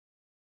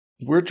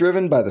We're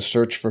driven by the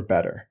search for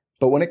better.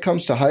 But when it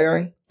comes to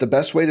hiring, the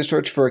best way to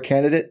search for a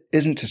candidate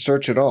isn't to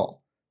search at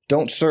all.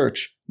 Don't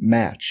search,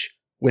 match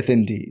with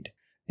Indeed.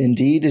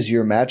 Indeed is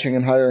your matching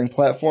and hiring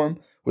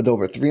platform with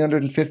over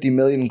 350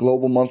 million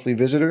global monthly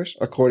visitors,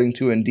 according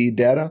to Indeed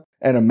data,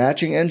 and a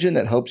matching engine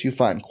that helps you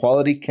find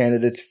quality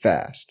candidates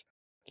fast.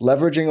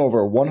 Leveraging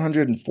over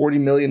 140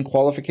 million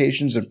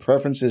qualifications and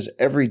preferences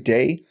every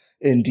day,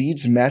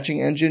 Indeed's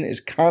matching engine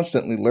is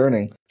constantly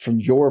learning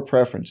from your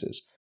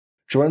preferences.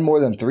 Join more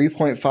than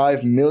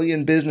 3.5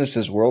 million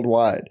businesses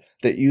worldwide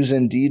that use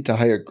Indeed to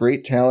hire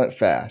great talent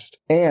fast.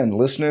 And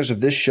listeners of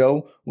this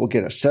show will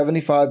get a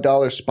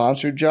 $75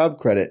 sponsored job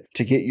credit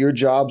to get your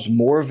jobs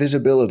more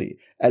visibility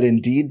at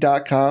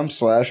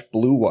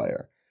Indeed.com/Blue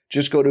Wire.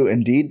 Just go to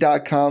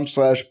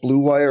Indeed.com/Blue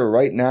Wire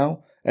right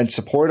now and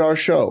support our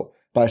show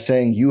by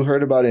saying you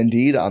heard about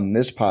Indeed on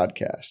this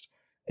podcast.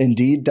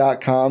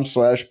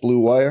 Indeed.com/Blue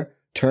Wire.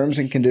 Terms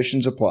and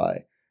conditions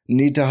apply.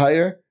 Need to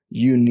hire?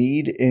 You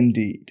need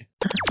Indeed.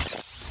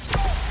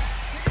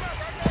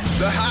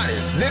 The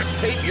hottest Knicks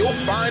tape you'll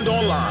find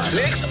online.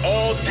 Knicks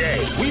all day.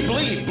 We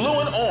bleed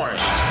blue and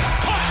orange.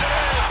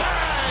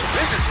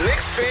 This is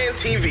Knicks Fan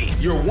TV,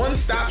 your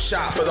one-stop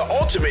shop for the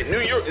ultimate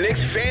New York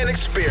Knicks fan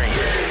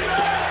experience.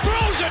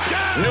 Throws it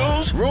down.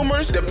 News,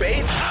 rumors,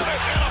 debates,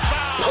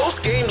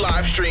 post-game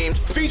live streams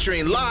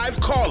featuring live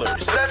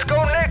callers. Let's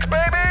go Knicks,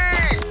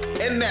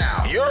 baby! And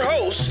now, your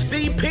host,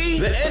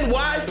 CP, the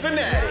NY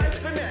Fanatic.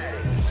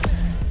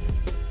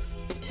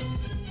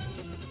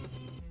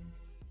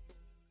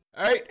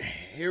 All right,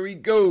 here we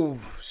go.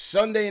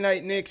 Sunday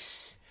Night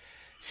Knicks.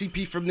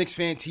 CP from Knicks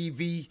Fan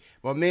TV.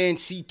 My man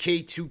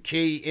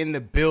CK2K in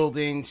the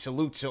building.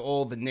 Salute to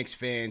all the Knicks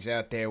fans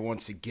out there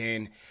once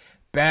again.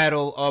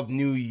 Battle of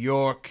New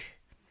York.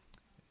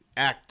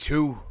 Act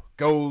 2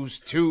 goes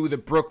to the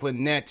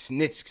Brooklyn Nets.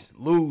 Knicks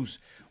lose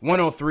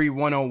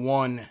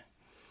 103-101.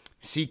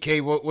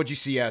 CK, what'd you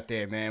see out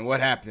there, man?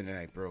 What happened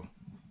tonight, bro?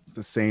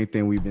 The same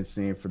thing we've been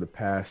seeing for the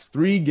past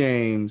 3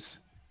 games.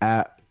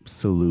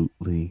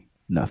 Absolutely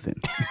nothing.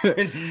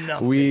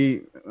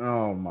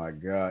 Oh my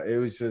God.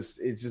 It's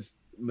just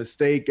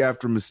mistake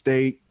after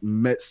mistake,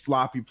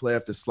 sloppy play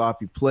after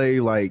sloppy play,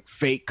 like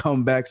fake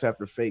comebacks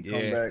after fake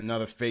comebacks.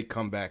 Another fake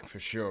comeback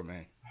for sure,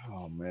 man.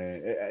 Oh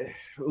man,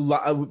 a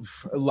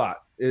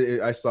lot.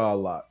 I saw a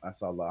lot.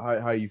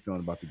 How are you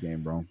feeling about the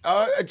game, bro?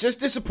 Just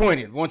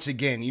disappointed once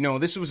again. You know,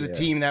 this was a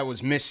team that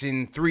was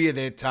missing 3 of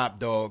their top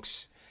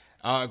dogs.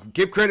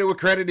 Give credit where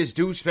credit is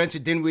due. Spencer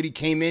Dinwiddie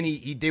came in.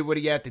 He did what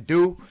he had to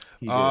do.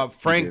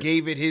 Frank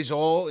gave it his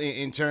all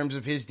in terms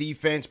of his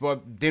defense,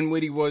 but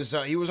Dinwiddie was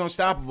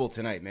unstoppable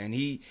tonight, man.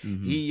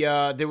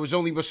 There was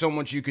only so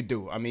much you could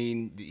do. I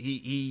mean,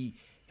 he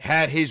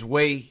had his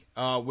way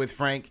with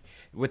Frank,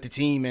 with the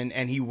team,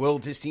 and he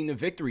willed his team to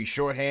victory,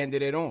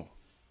 shorthanded at all.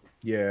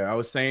 Yeah, I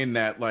was saying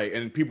that, like,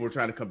 and people were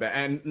trying to come back.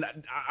 And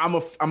I'm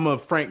a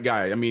Frank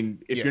guy. I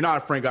mean, if you're not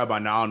a Frank guy by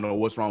now, I don't know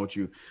what's wrong with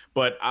you.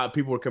 But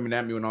people were coming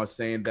at me when I was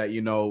saying that,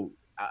 you know,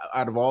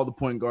 out of all the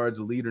point guards,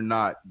 elite or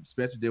not,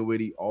 Spencer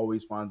Dinwiddie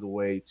always finds a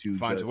way to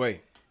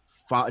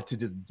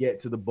just get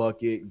to the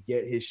bucket,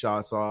 get his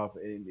shots off.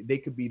 And they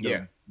could be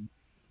the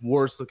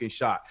worst looking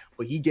shot,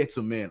 but he gets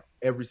them in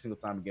every single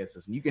time against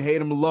us. And you can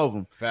hate him or love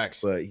him.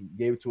 Facts. But he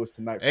gave it to us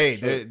tonight. Hey,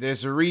 sure.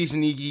 There's a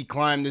reason he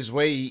climbed his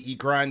way. He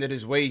grinded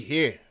his way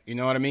here. You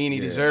know what I mean? He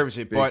deserves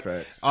it. But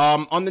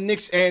on the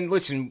Knicks end,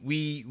 listen,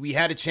 we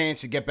had a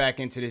chance to get back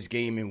into this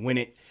game and win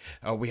it.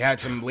 We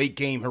had some late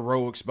game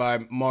heroics by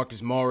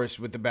Marcus Morris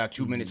with about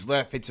 2 minutes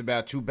left. Hits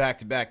about 2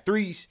 back-to-back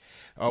threes.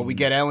 We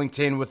get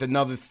Ellington with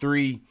another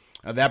 3.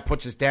 That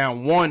puts us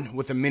down 1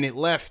 with a minute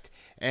left.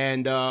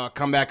 And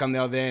come back on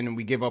the other end, and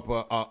we give up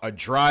a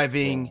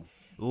driving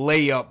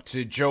layup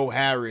to Joe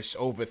Harris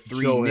over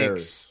 3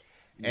 Knicks.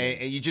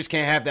 And you just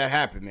can't have that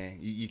happen, man.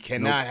 You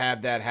cannot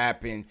have that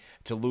happen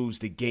to lose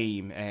the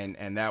game,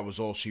 and that was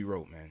all she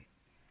wrote, man.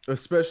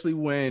 Especially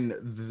when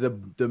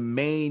the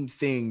main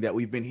thing that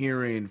we've been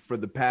hearing for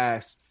the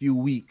past few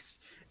weeks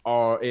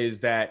is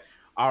that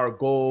our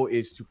goal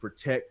is to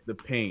protect the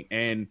paint.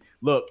 And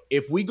look,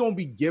 if we gonna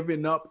be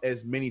giving up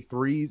as many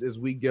threes as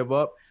we give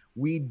up,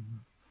 we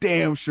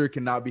damn sure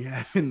cannot be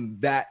having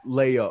that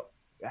layup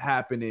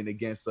happening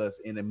against us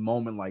in a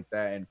moment like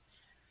that. And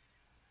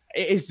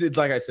it's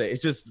like I say,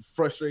 it's just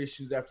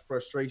frustrations after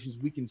frustrations.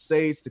 We can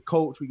say it's the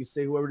coach, we can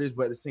say whoever it is,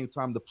 but at the same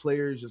time, the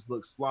players just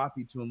look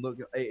sloppy to him.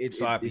 It's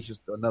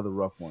just another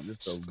rough one.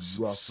 Just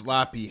a rough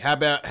sloppy. How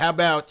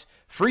about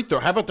free throw?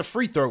 How about the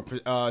free throw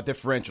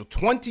differential?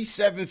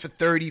 27 for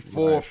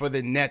 34 for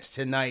the Nets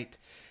tonight.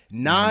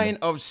 9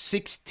 of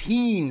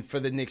 16 for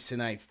the Knicks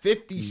tonight.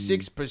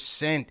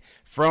 56%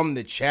 from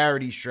the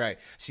charity stripe.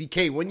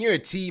 CK, when you're a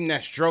team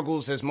that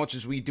struggles as much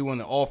as we do on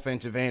the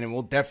offensive end, and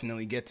we'll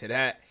definitely get to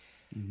that,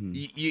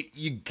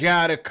 you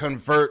gotta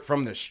convert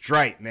from the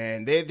stripe,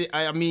 man.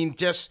 I mean,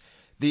 just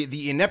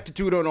the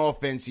ineptitude on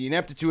offense, the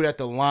ineptitude at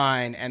the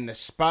line, and the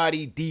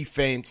spotty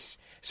defense.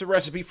 It's a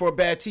recipe for a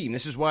bad team.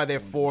 This is why they're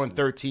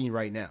 4-13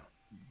 right now.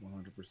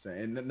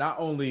 100%. And not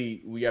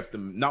only we have to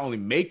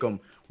make them,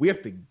 We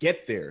have to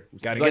get there.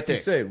 Got to like get there.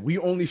 You said, we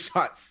only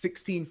shot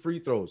 16 free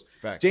throws.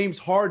 Facts. James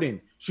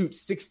Harden shoots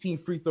 16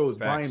 free throws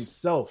by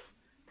himself,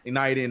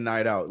 night in,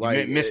 night out.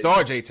 Like missed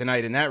RJ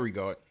tonight in that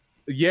regard.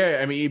 Yeah,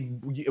 I mean,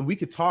 we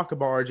could talk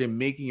about RJ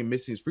making and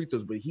missing his free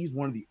throws, but he's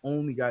one of the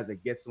only guys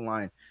that gets the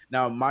line.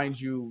 Now, mind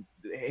you,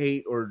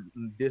 hate or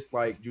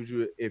dislike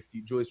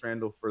Julius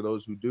Randle, for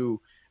those who do,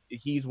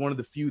 he's one of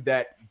the few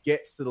that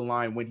gets to the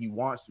line when he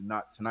wants to.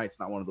 Not tonight's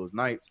not one of those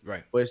nights,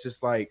 right? But it's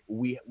just like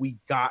we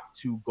got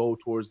to go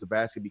towards the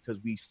basket because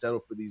we settle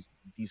for these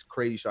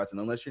crazy shots. And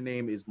unless your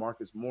name is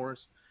Marcus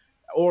Morris,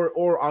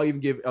 or I'll even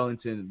give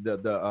Ellington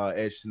the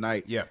edge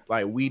tonight. Yeah,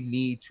 like we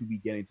need to be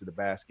getting to the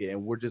basket,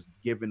 and we're just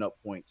giving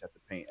up points at the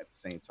paint at the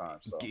same time.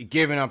 So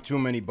giving up too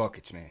many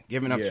buckets, man.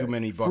 Giving up too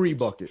many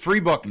buckets. Free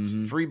buckets.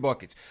 Free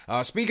buckets.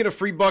 Speaking of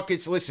free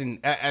buckets, listen.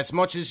 As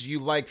much as you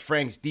like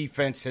Frank's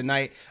defense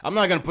tonight, I'm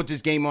not gonna put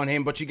this game on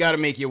him, but you got to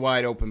make your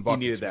wide open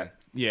buckets. He needed that. Man.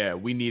 Yeah,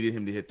 we needed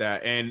him to hit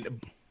that,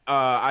 and.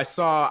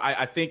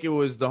 I think it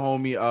was the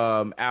homie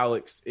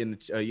Alex in the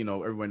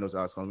everyone knows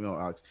Alex. We know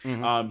Alex.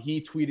 Mm-hmm. He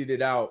tweeted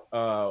it out,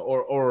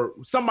 or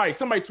somebody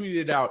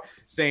tweeted it out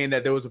saying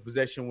that there was a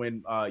possession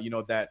when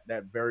that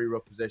very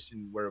rough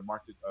possession where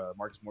Marcus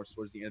Morris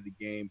towards the end of the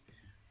game,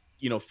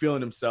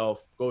 feeling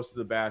himself, goes to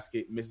the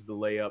basket, misses the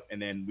layup,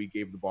 and then we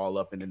gave the ball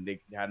up, and then they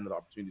had another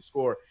opportunity to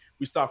score.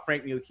 We saw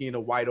Frank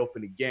Ntilikina wide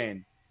open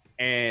again.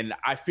 And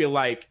I feel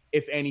like,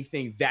 if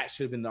anything, that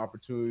should have been the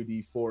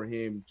opportunity for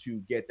him to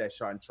get that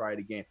shot and try it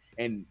again.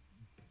 And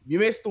you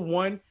missed the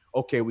one,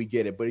 okay, we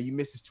get it. But if you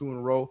miss 2 in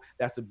a row,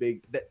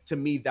 to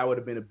me, that would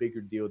have been a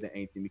bigger deal than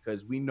anything,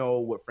 because we know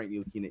what Frank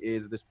Ntilikina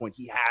is at this point.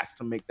 He has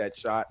to make that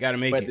shot. Got to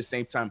make it. But at the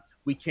same time,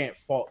 we can't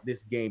fault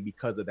this game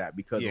because of that,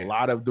 because a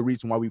lot of the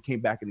reason why we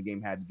came back in the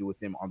game had to do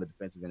with him on the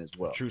defensive end as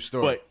well. True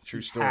story. But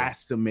he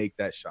has to make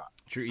that shot.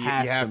 True. You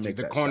have to.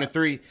 The corner shot.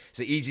 3, it's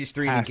the easiest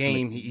 3 in the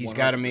game. He's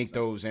got to make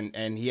those,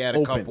 and he had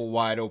a couple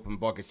wide open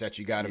buckets that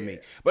you got to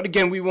make. But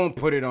again, we won't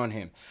put it on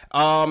him.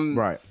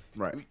 Right.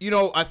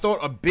 I thought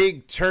a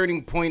big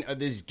turning point of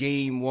this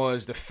game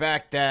was the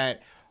fact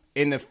that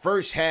in the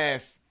first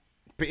half,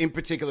 in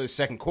particular the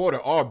second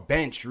quarter, our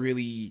bench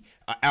really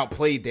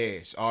outplayed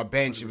theirs. Our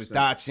bench, 100%. It was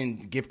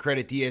Dotson. Give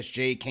credit,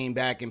 DSJ came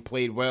back and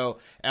played well.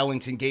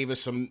 Ellington gave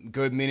us some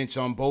good minutes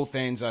on both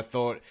ends, I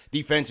thought.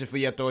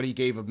 Defensively, I thought he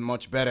gave a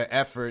much better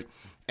effort.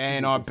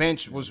 And our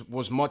bench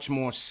was much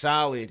more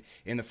solid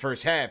in the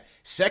first half.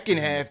 Second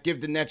half,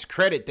 give the Nets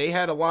credit. They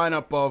had a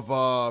lineup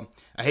of,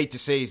 I hate to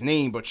say his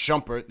name, but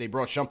Shumpert. They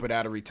brought Shumpert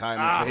out of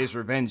retirement for his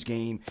revenge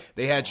game.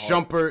 They had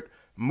Shumpert,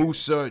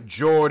 Musa,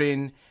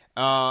 Jordan,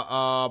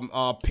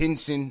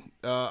 Pinson.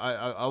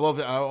 I love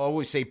it. I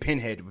always say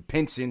Pinhead, but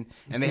Pinson.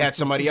 And they had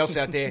somebody else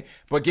out there.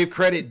 But give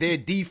credit, their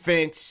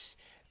defense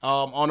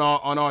on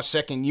our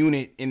second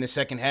unit in the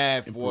second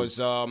half was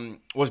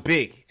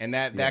big, and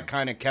that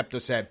kind of kept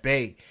us at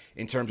bay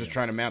in terms of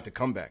trying to mount the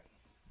comeback.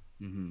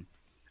 Mm-hmm.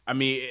 I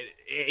mean,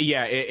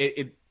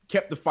 it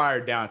kept the fire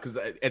down, because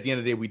at the end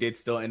of the day, we did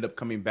still end up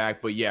coming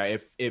back. But yeah,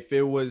 if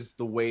it was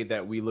the way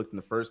that we looked in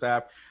the first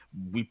half,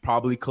 we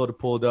probably could have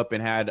pulled up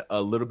and had a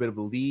little bit of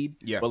a lead.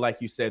 Yeah. But like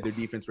you said, their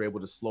defense were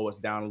able to slow us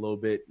down a little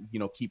bit,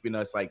 keeping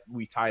us, like,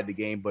 we tied the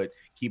game, but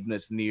keeping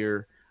us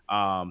near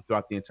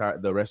throughout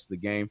the rest of the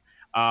game.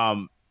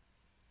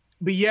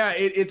 But yeah,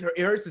 it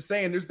hurts to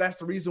say, and that's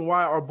the reason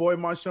why our boy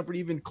Mon Shumpert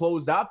even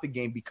closed out the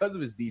game, because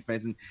of his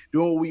defense and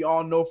doing what we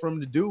all know for him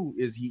to do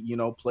is he,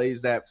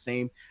 plays that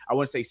same. I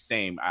wouldn't say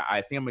same.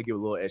 I think I'm gonna give a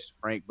little edge to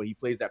Frank, but he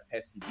plays that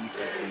pesky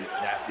defense, and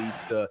that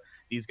leads to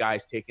these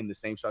guys taking the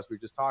same shots we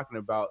were just talking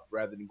about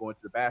rather than going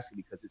to the basket,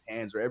 because his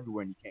hands are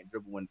everywhere and you can't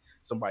dribble when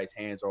somebody's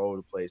hands are all over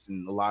the place.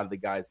 And a lot of the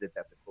guys did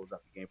that to close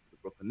out the game for the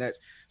Brooklyn Nets.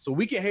 So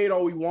we can hate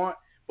all we want,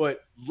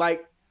 but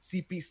like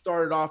CP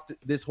started off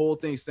this whole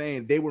thing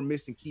saying, they were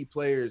missing key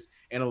players,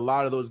 and a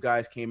lot of those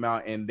guys came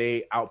out and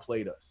they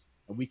outplayed us,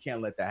 and we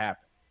can't let that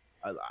happen.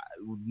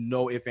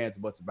 No ifs, ands,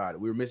 buts about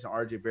it. We were missing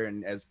RJ Barrett,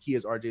 and as key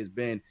as RJ has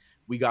been,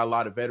 we got a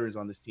lot of veterans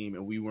on this team,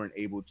 and we weren't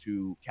able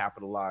to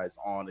capitalize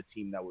on a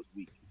team that was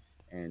weak,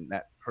 and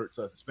that hurts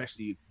us,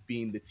 especially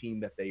being the team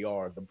that they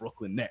are, the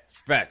Brooklyn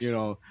Nets. Facts.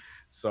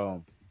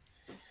 So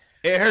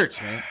it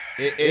hurts, man.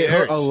 It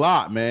hurts a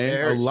lot,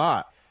 man. A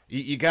lot.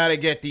 You got to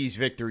get these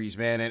victories,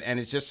 man, and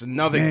it's just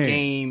another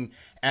game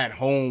at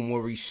home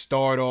where we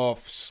start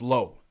off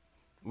slow.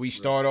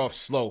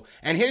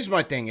 And here's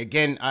my thing.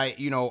 Again, I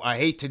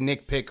hate to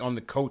nitpick on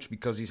the coach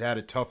because he's had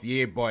a tough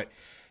year, but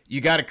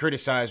you got to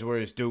criticize where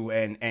it's due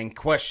and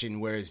question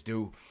where it's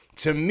due.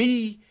 To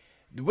me,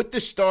 with the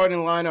starting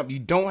lineup, you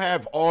don't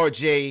have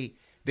RJ.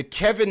 The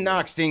Kevin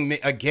Knox thing,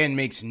 again,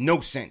 makes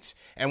no sense.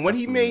 And when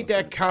he made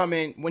that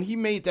comment, in the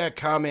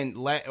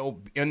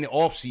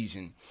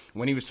offseason,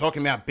 when he was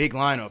talking about big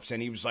lineups,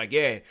 and he was like,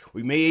 yeah,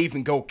 we may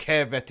even go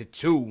Kev at the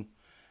 2,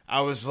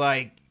 I was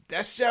like,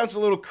 that sounds a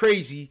little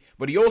crazy.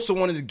 But he also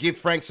wanted to give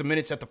Frank some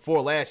minutes at the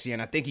 4 last year,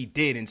 and I think he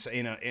did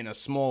in a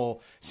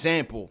small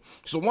sample.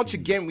 So once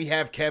again, we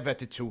have Kev at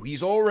the 2.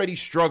 He's already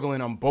struggling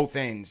on both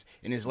ends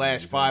in his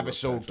last 5 or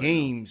so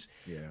games.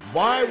 Yeah.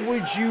 Why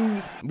would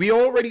you – we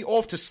already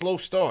off to slow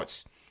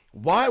starts.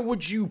 Why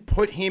would you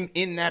put him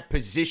in that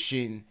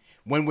position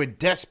when we're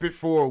desperate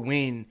for a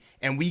win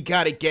and we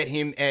got to get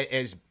him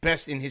as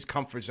best in his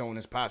comfort zone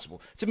as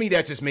possible? To me,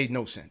 that just made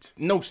no sense.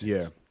 No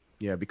sense.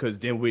 Yeah, because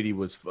Dinwiddie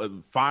was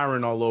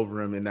firing all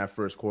over him in that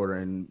first quarter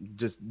and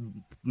just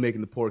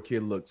making the poor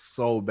kid look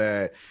so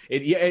bad.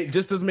 It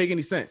just doesn't make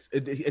any sense,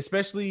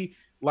 especially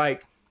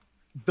like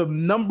the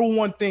number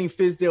one thing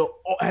Fizdale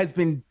has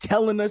been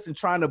telling us and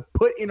trying to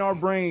put in our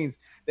brains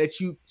that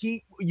you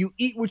eat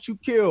what you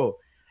kill.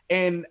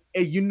 And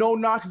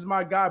Knox is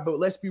my guy, but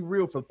let's be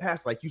real, for the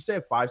past, like you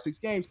said,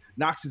 5-6 games,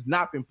 Knox has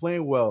not been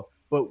playing well,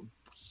 but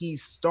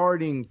he's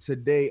starting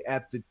today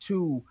at the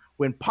 2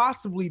 when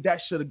possibly that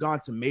should have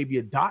gone to maybe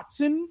a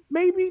Dotson,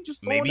 maybe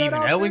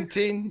even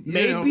Ellington,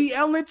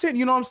 Ellington.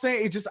 You know what I'm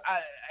saying?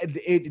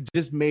 It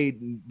just made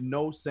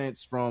no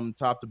sense from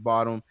top to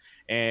bottom.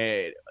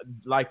 And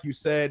like you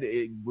said,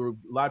 a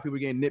lot of people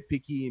getting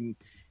nitpicky, and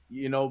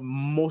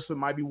most of it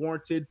might be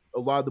warranted. A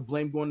lot of the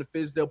blame going to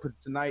Fizdale, but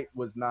tonight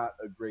was not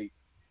a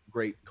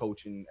great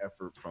coaching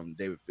effort from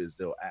David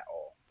Fizdale at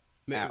all.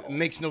 It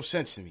makes no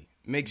sense to me.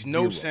 Makes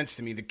no sense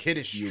to me. The kid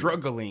is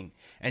struggling,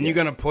 and you're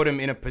going to put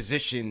him in a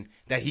position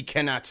that he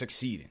cannot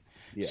succeed in.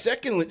 Yeah.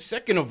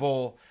 Second of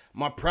all,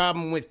 my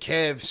problem with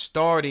Kev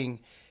starting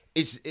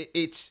is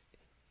it's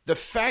the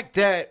fact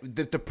that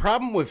the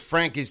problem with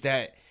Frank is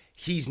that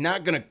he's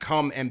not going to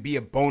come and be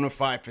a bona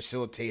fide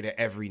facilitator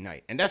every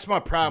night. And that's my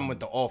problem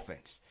with the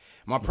offense.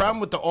 My problem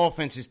with the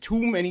offense is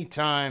too many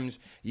times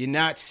you're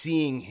not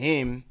seeing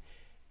him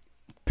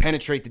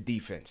penetrate the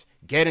defense,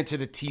 get into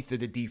the teeth of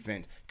the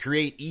defense,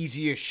 create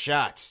easier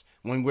shots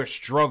when we're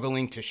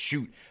struggling to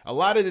shoot. A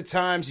lot of the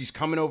times he's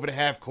coming over the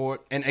half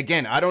court. And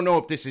again, I don't know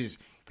if this is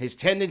his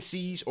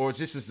tendencies or if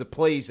this is the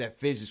plays that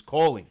Fizz is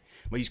calling.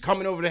 But he's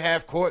coming over the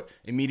half court,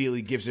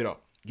 immediately gives it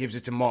up. Gives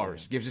it to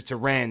Morris, gives it to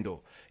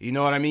Randall. You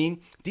know what I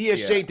mean?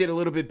 DSJ did a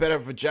little bit better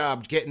of a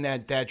job getting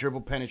that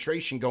dribble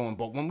penetration going.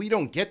 But when we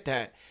don't get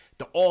that,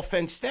 the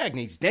offense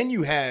stagnates. Then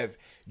you have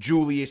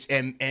Julius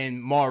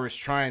and Morris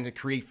trying to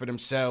create for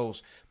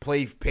themselves,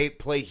 play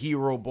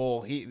hero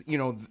ball,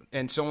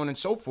 and so on and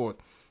so forth.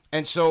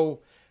 And so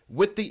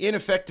with the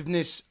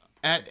ineffectiveness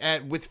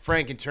with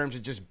Frank in terms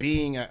of just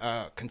being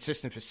a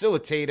consistent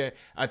facilitator,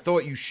 I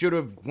thought you should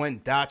have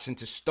went Dotson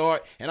to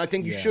start, and I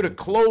think you should have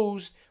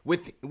closed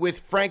with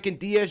Frank and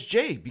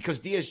DSJ, because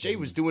DSJ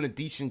was doing a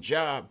decent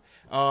job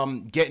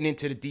getting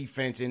into the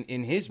defense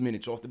in his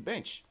minutes off the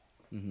bench.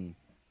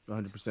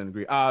 100%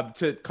 agree.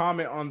 To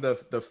comment on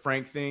the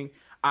Frank thing,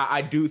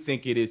 I do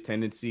think it is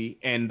tendency,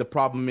 and the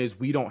problem is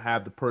we don't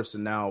have the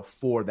personnel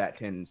for that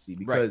tendency,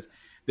 because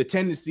the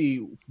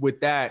tendency with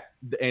that,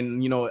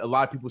 and a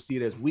lot of people see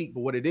it as weak,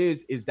 but what it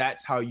is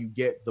that's how you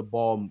get the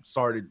ball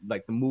started,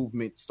 like the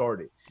movement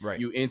started. Right.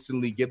 You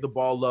instantly get the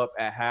ball up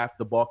at half.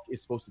 The ball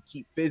is supposed to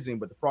keep fizzing,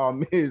 but the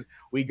problem is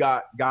we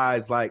got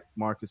guys like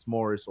Marcus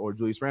Morris or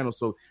Julius Randle,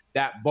 so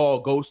that ball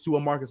goes to a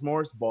Marcus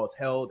Morris, the ball is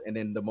held, and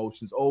then the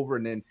motion's over,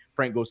 and then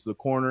Frank goes to the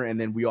corner, and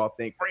then we all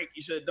think, Frank,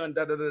 you should have done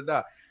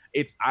da-da-da-da.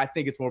 I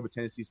think it's more of a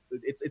tendency.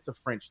 It's a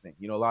French thing.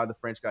 A lot of the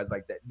French guys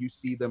like that. You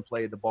see them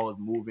play, the ball is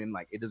moving.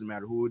 Like, it doesn't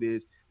matter who it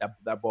is.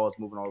 That ball is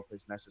moving all over the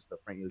place. And that's just the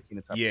Frank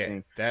Ntilikina type of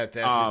thing.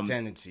 That's his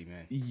tendency,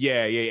 man.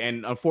 Yeah.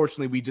 And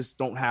unfortunately, we just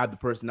don't have the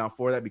personnel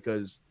for that,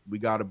 because we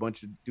got a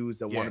bunch of dudes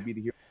that want to be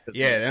the hero.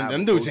 Yeah,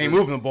 them dudes ain't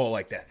moving the ball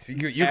like that. You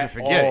can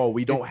forget it.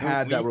 We don't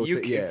have that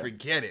rotation. You can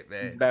forget it,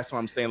 man. That's what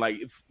I'm saying. Like,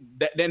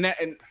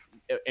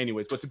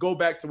 anyways, but to go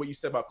back to what you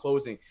said about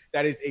closing,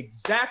 that is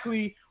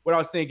exactly what I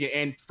was thinking.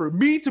 And for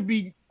me to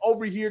be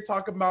over here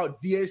talking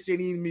about DSJ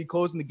needing me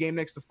closing the game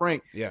next to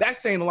Frank,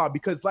 that's saying a lot,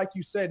 because like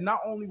you said, not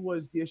only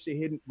was DSJ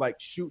hitting, like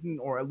shooting,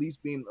 or at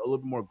least being a little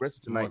bit more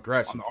aggressive tonight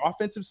on the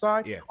offensive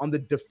side, on the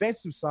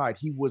defensive side,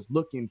 he was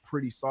looking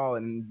pretty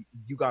solid, and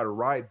you got to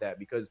ride that,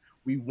 because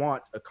we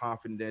want a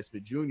confident Dennis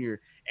Smith Jr.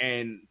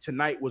 And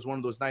tonight was one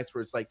of those nights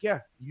where it's like, you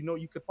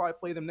could probably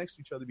play them next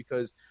to each other,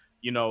 because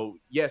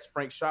yes,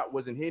 Frank's shot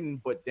wasn't hidden,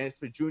 but Dennis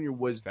Smith Jr.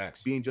 was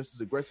being just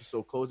as aggressive.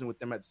 So closing with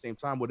them at the same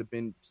time would have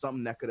been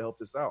something that could have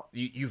helped us out.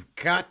 You've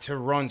got to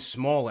run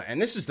smaller,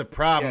 and this is the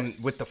problem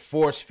with the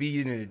force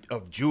feeding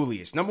of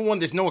Julius. Number one,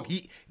 there's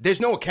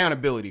no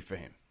accountability for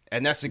him,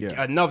 and that's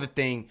another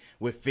thing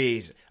with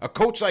Fizz. A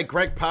coach like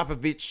Greg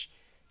Popovich,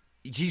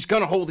 he's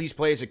gonna hold these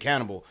players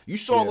accountable. You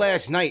saw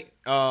last night,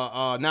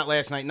 not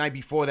last night, night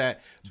before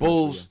that,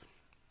 Bulls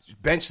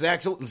bench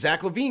Zach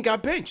LaVine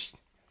got benched.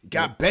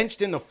 Got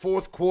benched in the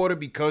fourth quarter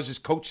because his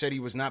coach said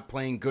he was not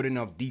playing good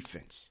enough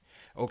defense.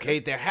 Okay,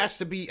 there has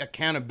to be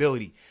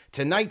accountability.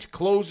 Tonight's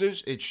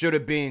closers, it should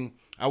have been,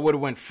 I would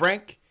have went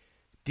Frank,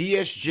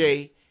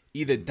 DSJ,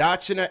 either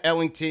Dotson or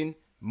Ellington,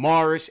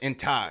 Morris, and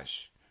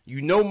Taj.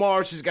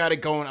 Morris has got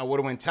it going. I would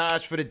have went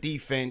Taj for the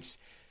defense.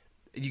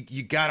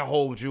 You got to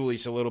hold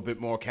Julius a little bit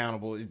more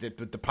accountable,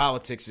 but the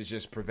politics is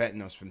just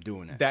preventing us from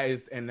doing that.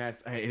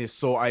 It is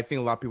so. I think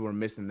a lot of people are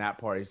missing that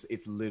part.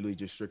 It's literally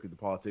just strictly the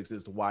politics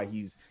as to why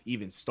he's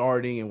even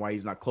starting and why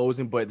he's not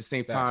closing. But at the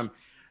same time,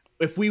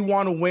 if we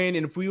want to win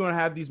and if we want to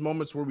have these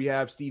moments where we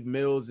have Steve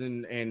Mills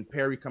and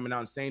Perry coming out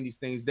and saying these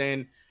things,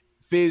 then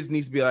Fizz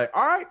needs to be like,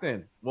 all right,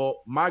 then.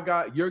 Well,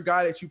 your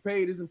guy that you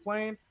paid isn't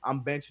playing.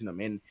 I'm benching him,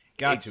 and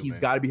he's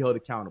got to be held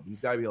accountable.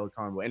 He's got to be held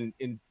accountable. And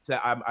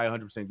I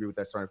 100% agree with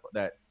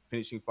that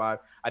finishing five.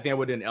 I think I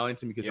would have done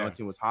Ellington because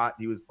Ellington was hot.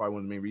 He was probably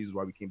one of the main reasons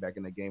why we came back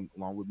in that game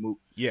along with Mook.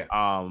 Yeah.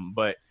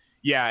 But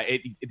yeah,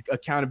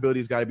 accountability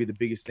has got to be the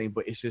biggest thing.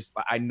 But it's just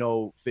I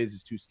know Fizz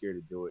is too scared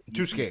to do it.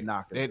 Too scared.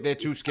 They're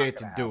too scared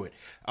to do it.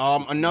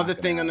 Another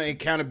thing on the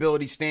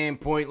accountability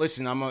standpoint.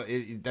 Listen,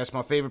 that's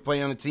my favorite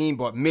player on the team.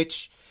 But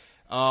Mitch,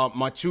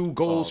 my two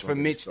goals for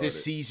Mitch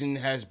this season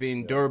has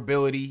been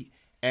durability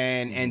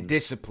and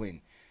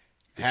discipline.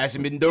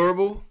 Hasn't been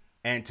durable.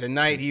 And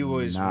tonight he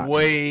was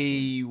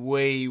way,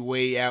 way,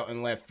 way out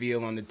in left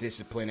field on the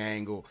discipline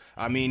angle.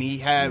 I mean, he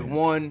had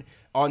one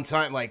on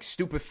time, like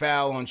stupid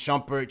foul on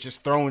Shumpert,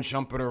 just throwing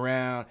Shumpert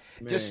around,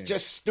 just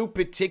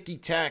stupid ticky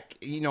tack,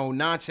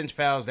 nonsense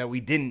fouls that we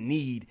didn't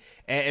need.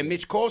 And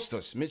Mitch cost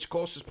us. Mitch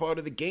cost us part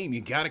of the game.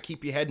 You got to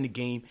keep your head in the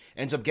game.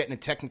 Ends up getting a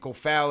technical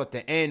foul at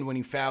the end when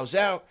he fouls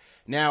out.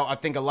 Now, I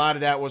think a lot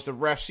of that was the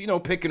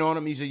refs, picking on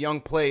him. He's a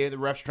young player. The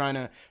refs trying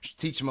to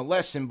teach him a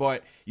lesson,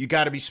 but you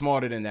got to be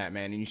smarter than that,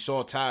 man. And you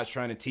saw Taj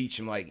trying to teach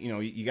him,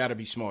 you got to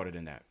be smarter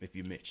than that if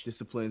you're Mitch.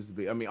 Discipline's the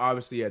big. I mean,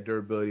 obviously,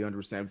 durability,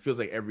 100%. It feels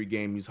like every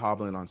game he's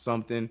hobbling on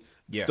something.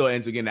 Yeah. Still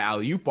ends up getting the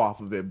alley-oop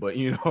off of it, but,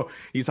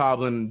 he's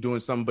hobbling,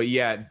 doing something. But,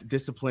 yeah,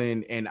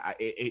 discipline, and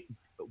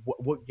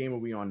what game are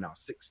we on now?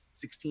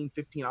 16,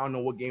 15? I don't know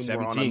what game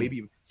 17. we're on.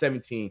 Maybe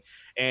 17.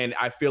 And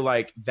I feel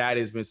like that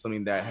has been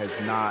something that has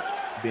not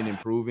been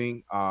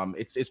improving.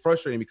 It's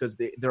frustrating because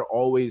they're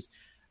always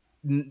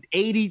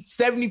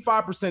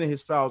 75% of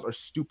his fouls are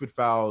stupid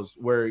fouls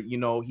where,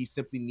 he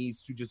simply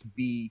needs to just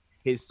be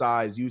his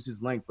size, use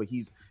his length, but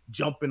he's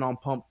jumping on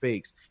pump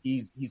fakes.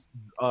 He's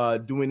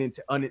doing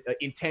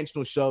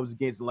intentional shoves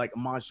against like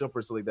Amon Shumpert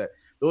or something like that.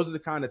 Those are the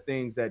kind of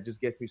things that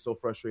just gets me so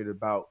frustrated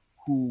about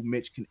who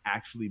Mitch can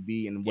actually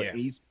be and what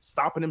he's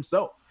stopping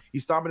himself.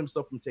 He's stopping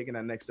himself from taking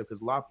that next step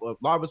because a lot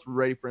of us were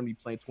ready for him to be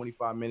playing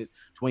 25 minutes,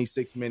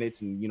 26 minutes,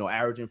 and,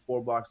 averaging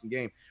 4 blocks a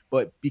game.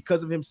 But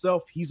because of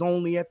himself, he's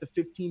only at the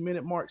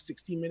 15-minute mark,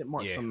 16-minute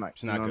mark some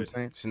nights. It's not good.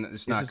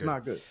 It's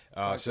not good.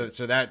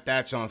 So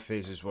that's on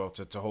Fizz as well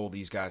to hold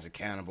these guys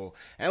accountable.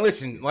 And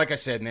listen, like I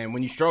said, man,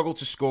 when you struggle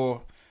to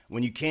score,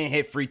 when you can't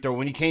hit free throw,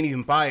 when you can't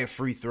even buy a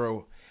free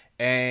throw,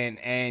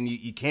 and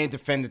you can't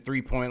defend the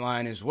 3-point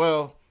line as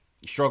well,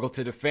 you struggle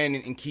to defend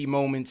in key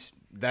moments.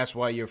 That's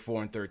why you're a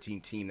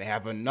 4-13 team. They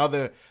have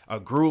a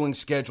grueling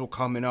schedule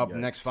coming up.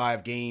 Next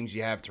 5 games.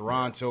 You have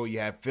Toronto, you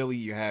have Philly,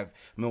 you have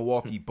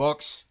Milwaukee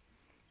Bucks.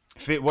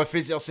 What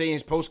Fizdale say in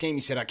his post game?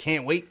 He said, "I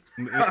can't wait."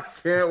 I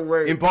can't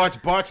wait. In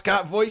Bart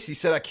Scott voice, he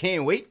said, "I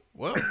can't wait."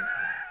 Well,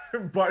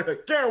 Bart, I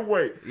can't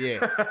wait. Yeah.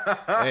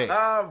 Hey,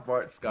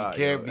 Bart Scott.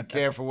 Be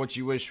careful what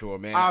you wish for,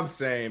 man. I'm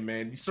saying,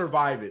 man, you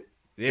survive it.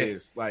 Yeah.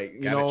 Is. Like,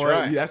 you know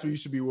what? That's what you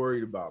should be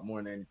worried about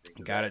more than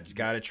anything.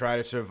 Gotta try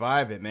to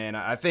survive it, man.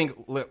 I think,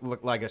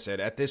 look, like I said,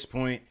 at this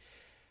point,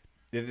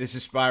 this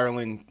is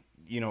spiraling.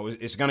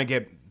 It's gonna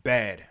get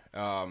bad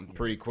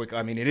pretty quick.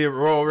 I mean, it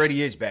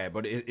already is bad,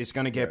 but it's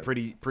gonna get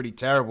pretty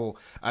terrible.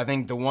 I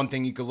think the one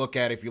thing you could look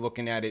at if you're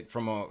looking at it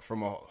from a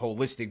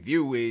holistic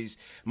view is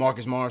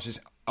Marcus Morris is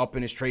up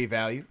in his trade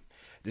value.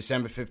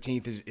 December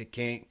 15th it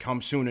can't come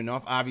soon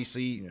enough.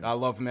 Obviously, I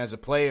love him as a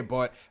player,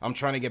 but I'm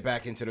trying to get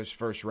back into this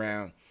first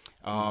round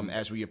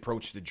as we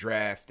approach the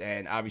draft.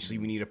 And obviously,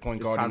 we need a point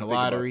guard in the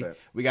lottery.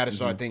 We got to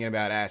start thinking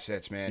about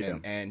assets, man. Yeah.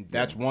 And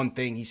that's one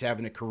thing. He's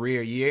having a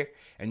career year,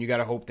 and you got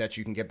to hope that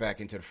you can get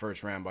back into the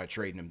first round by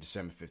trading him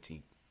December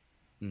 15th.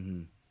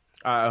 Mm-hmm.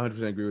 I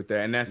 100% agree with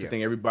that. And that's the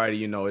thing.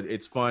 Everybody,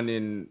 it's fun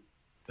and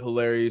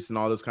hilarious and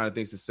all those kind of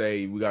things to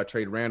say we got to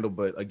trade Randall,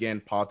 but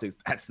again, politics,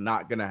 that's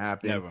not going to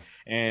happen. Never.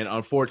 And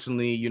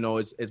unfortunately,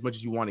 as much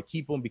as you want to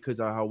keep him because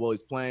of how well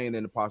he's playing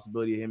and the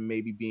possibility of him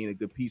maybe being a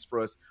good piece for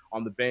us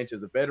on the bench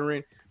as a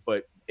veteran,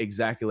 but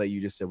exactly like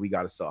you just said, we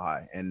got to sell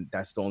high, and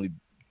that's the only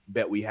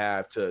bet we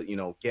have to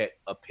get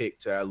a pick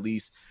to at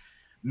least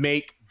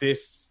make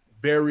this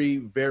very,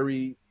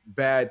 very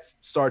bad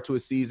start to a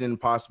season,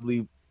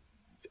 possibly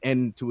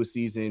end to a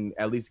season,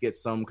 at least get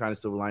some kind of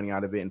silver lining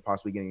out of it and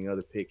possibly getting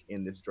another pick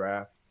in this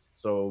draft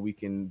so we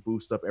can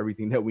boost up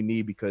everything that we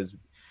need, because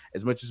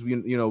as much as we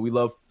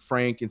love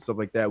Frank and stuff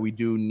like that, we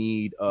do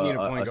need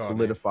a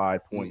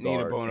solidified point guard.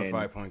 Need a bona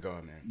fide point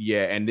guard, man.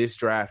 Yeah, and this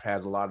draft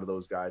has a lot of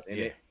those guys in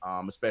it,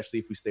 especially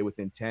if we stay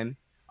within 10.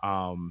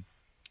 And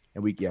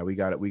we got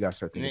to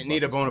start thinking.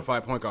 Need a bona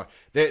fide point guard.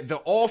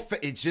 The offense,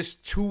 it's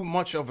just too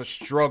much of a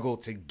struggle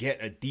to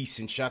get a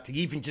decent shot, to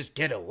even just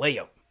get a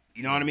layup.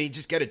 You know what I mean?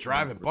 Just get a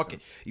driving 100%.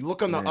 Bucket. You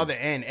look on the other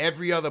end,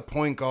 every other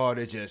point guard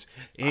is just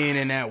in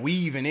and out,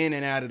 weaving in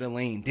and out of the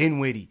lane.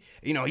 Dinwiddie,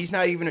 he's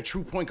not even a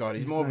true point guard.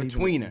 He's more of a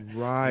tweener.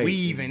 Right.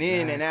 Weaving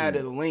in and out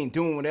of the lane,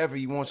 doing whatever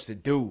he wants to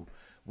do.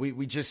 We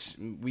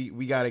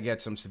got to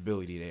get some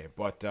stability there.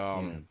 But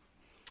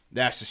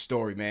that's the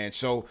story, man.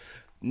 So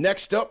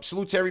next up,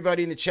 salute to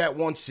everybody in the chat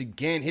once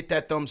again. Hit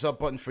that thumbs up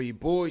button for your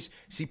boys.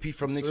 CP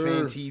from Knicks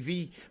Fan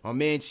TV. My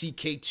man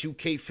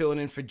CK2K filling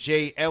in for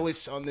Jay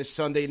Ellis on this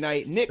Sunday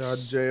night.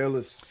 Knicks. Jay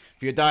Ellis.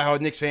 If you're a diehard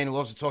Knicks fan who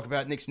loves to talk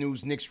about Knicks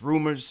news, Knicks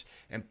rumors,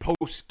 and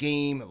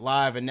post-game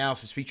live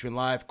analysis featuring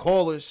live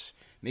callers,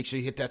 make sure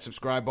you hit that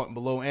subscribe button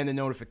below and the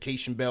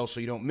notification bell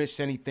so you don't miss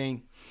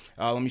anything.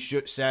 Let me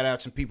shout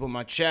out some people in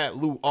my chat.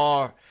 Lou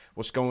R,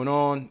 what's going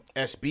on?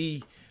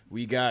 SB,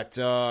 we got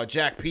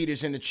Jack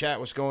Peters in the chat.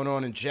 What's going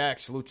on? And Jack,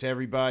 salute to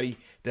everybody.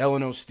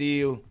 Delano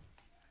Steele,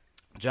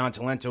 John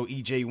Talento,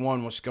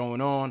 EJ1, what's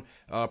going on?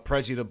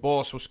 Prezi the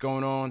Boss, what's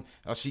going on?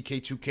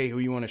 CK2K, who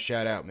you want to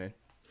shout out, man?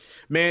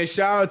 Man,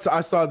 shout out to,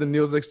 I saw the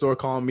News Next Door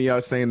calling me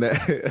out saying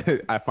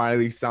that I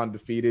finally sound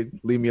defeated.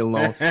 Leave me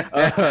alone.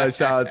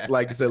 Shout out to,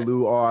 like I said,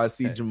 Lou R. I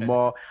see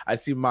Jamal. I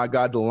see my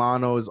guy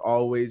Delano as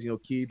always. You know,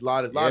 Keith, a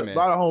lot of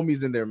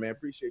homies in there, man.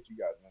 Appreciate you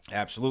guys, man.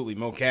 Absolutely.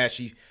 Mo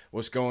Cashy,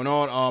 what's going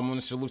on? I'm going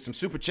to salute some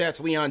super chats.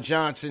 Leon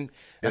Johnson,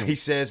 he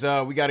says,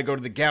 we got to go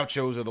to the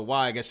Gauchos or the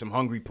Y. I got some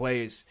hungry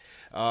players.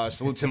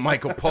 Salute to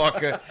Michael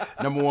Parker,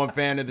 number one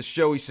fan of the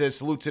show. He says,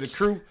 salute to the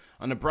crew.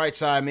 On the bright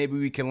side, maybe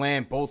we can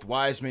land both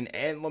Wiseman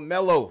and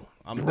LaMelo.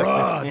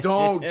 Bruh,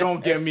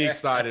 don't get me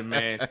excited,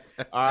 man.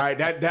 All right,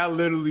 that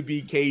literally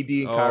be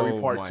KD and Kyrie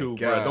part 2,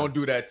 bro. Don't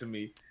do that to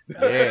me.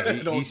 Yeah,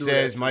 he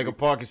says, Michael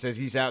Parker says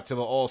he's out till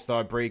the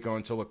All-Star break or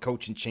until a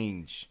coaching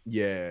change.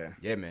 Yeah,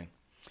 man.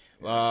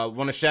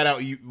 Want to shout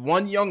out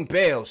one young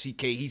Bale,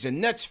 CK. He's a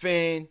Nets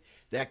fan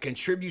that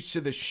contributes to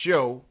the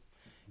show.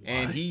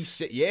 And he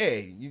said,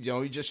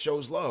 he just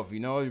shows love.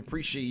 You know, he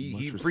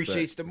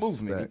appreciates the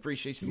movement. He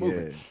appreciates the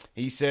movement.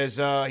 He says,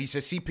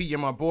 CP, you're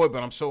my boy,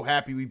 but I'm so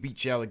happy we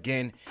beat y'all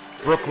again.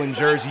 Brooklyn,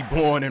 Jersey,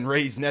 born and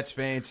raised Nets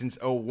fan since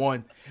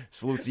 2001.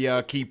 Salute to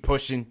y'all. Keep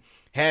pushing.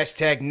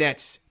 Hashtag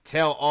Nets.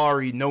 Tell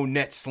Ari no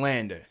net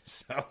slander.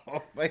 So,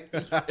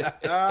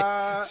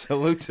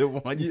 salute to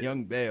one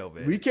young Bale,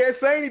 man. We can't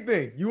say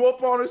anything. You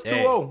up on us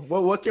 2-0.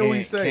 What can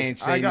we say? Can't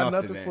say I got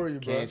nothing, for you,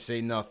 bro. Can't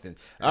say nothing.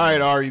 All right,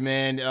 Ari,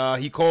 man.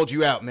 He called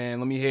you out, man.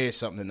 Let me hear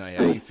something tonight.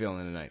 How you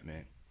feeling tonight,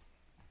 man?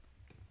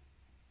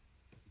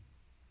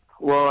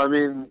 Well, I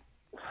mean,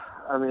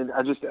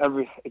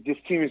 this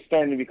team is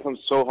starting to become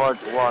so hard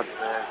to watch,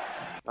 man.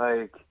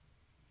 Like,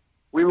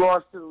 we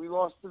lost to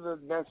the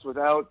Nets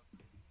without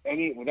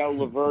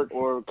LeVert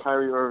or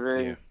Kyrie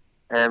Irving,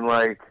 and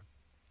like,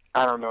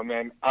 I don't know,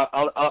 man.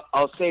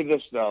 I'll say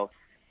this though.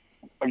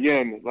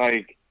 Again,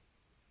 like,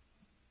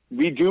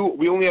 we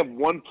only have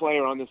one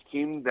player on this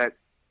team that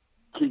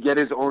can get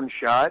his own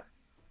shot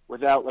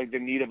without like the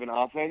need of an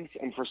offense,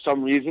 and for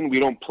some reason we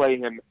don't play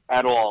him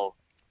at all,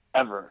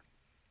 ever.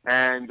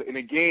 And in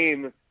a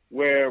game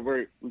where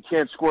we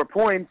can't score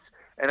points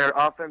and our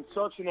offense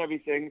sucks and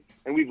everything,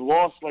 and we've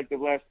lost like the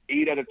last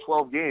 8 out of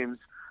 12 games.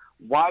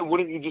 Why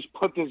wouldn't you just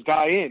put this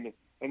guy in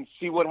and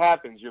see what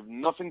happens? You have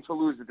nothing to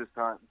lose at this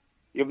time.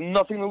 You have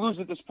nothing to lose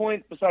at this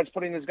point besides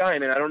putting this guy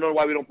in, and I don't know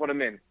why we don't put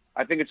him in.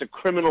 I think it's a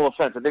criminal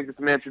offense. I think this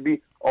man should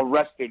be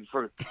arrested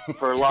for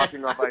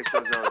locking up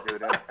ISO zone,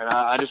 dude. And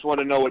I just want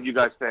to know what you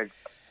guys think.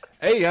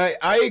 Hey,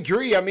 I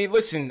agree. I mean,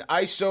 listen,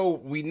 ISO,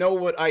 we know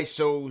what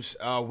ISO's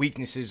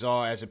weaknesses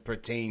are as it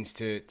pertains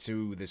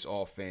to this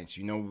offense.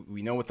 You know,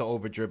 we know what the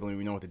over-dribbling,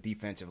 we know what the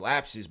defensive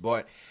lapses,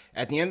 but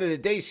at the end of the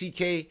day,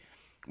 CK,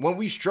 when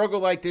we struggle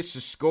like this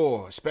to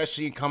score,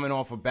 especially coming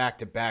off a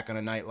back-to-back on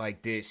a night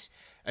like this,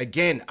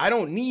 again, I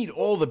don't need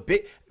all the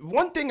big.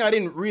 One thing I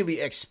didn't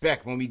really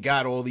expect when we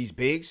got all these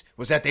bigs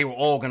was that they were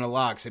all going to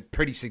log some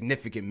pretty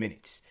significant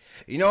minutes.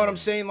 You know what I'm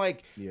saying?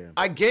 Like,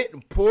 I get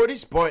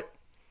Portis, but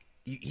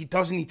he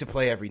doesn't need to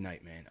play every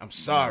night, man. I'm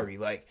sorry.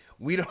 Like,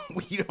 we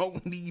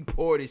don't need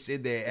Portis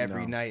in there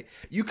every night.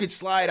 You could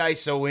slide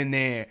ISO in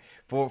there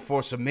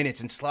for some minutes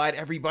and slide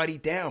everybody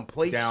down.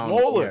 Play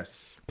smaller.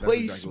 Yes.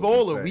 Play exactly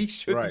smaller. We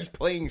should be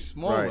playing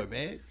smaller,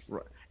 man.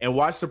 Right. And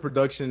watch the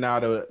production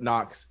out of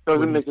Knox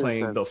when he's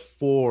playing the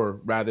 4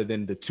 rather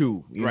than the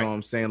 2. You know what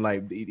I'm saying?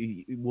 Like,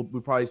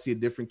 we'll probably see a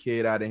different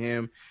kid out of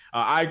him.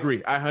 I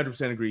agree. I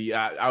 100% agree.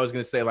 I was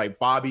going to say, like,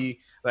 Bobby,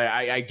 like,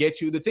 I get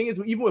you. The thing is,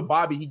 even with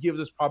Bobby, he gives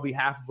us probably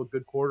half of a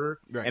good quarter.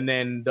 Right. And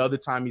then the other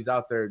time he's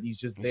out there, he's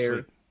just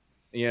there.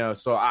 You know,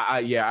 so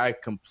I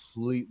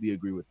completely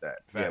agree with that.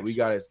 Facts. Yeah, we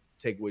got to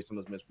take away some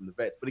of those minutes from the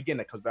vets. But again,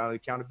 that comes down to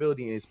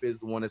accountability, and Fizz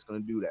the one that's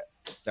going to do that.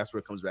 That's where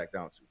it comes back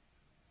down to.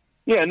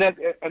 Yeah, and that's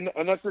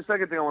the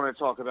second thing I want to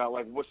talk about.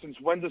 Like, since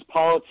when does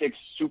politics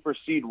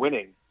supersede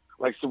winning?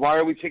 Like, so why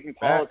are we taking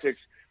politics?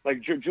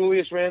 Like,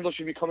 Julius Randle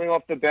should be coming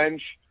off the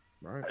bench,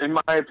 in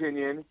my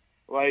opinion.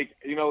 Like,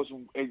 you know,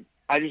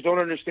 I just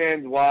don't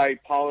understand why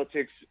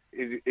politics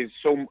is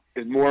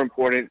more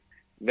important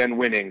than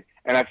winning.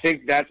 And I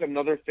think that's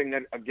another thing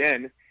that,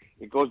 again,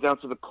 it goes down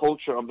to the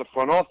culture of the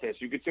front office.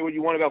 You could say what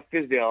you want about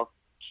Fizdale.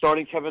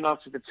 Starting Kevin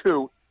Knox at the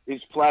 2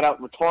 is flat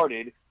out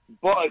retarded,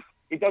 but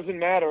it doesn't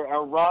matter.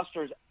 Our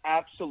roster is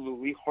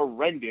absolutely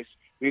horrendous.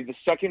 We have the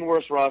second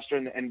worst roster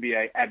in the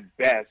NBA at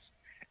best.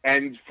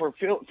 And for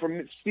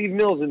Steve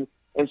Mills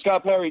and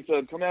Scott Perry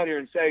to come out here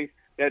and say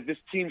that this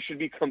team should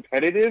be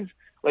competitive,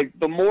 like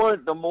the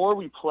more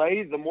we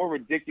play, the more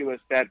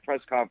ridiculous that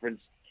press conference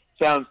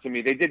sounds to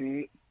me.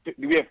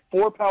 We have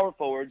 4 power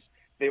forwards.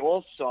 They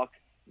all suck.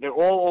 They're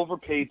all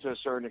overpaid to a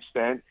certain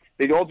extent.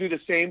 They all do the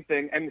same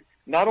thing, and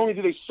not only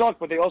do they suck,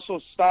 but they also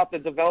stop the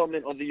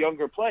development of the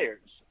younger players.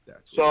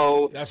 That's a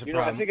problem.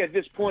 I think at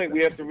this point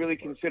we have to really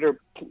consider.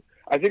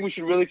 I think we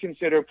should really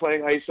consider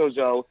playing ISO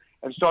Zoe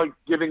and start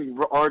giving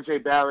R.J.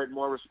 Barrett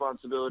more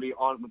responsibility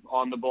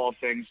on the ball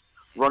things,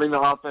 running the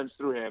offense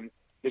through him.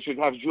 They should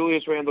have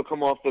Julius Randle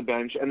come off the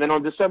bench, and then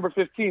on December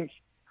 15th,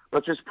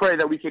 let's just pray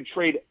that we can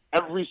trade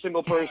every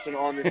single person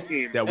on this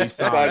team that we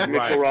signed,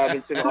 Mitchell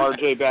Robinson,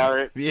 R.J.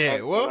 Barrett, and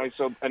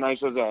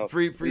ISO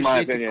Zoe.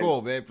 Appreciate the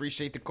call, man.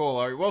 Appreciate the call.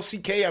 All right. Well,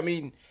 CK, I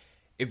mean,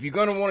 if you're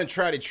gonna want to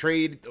try to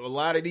trade a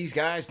lot of these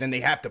guys, then they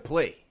have to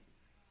play.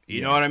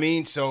 You know what I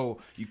mean? So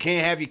you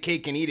can't have your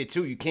cake and eat it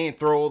too. You can't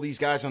throw all these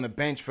guys on the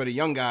bench for the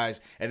young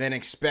guys and then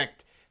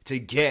expect to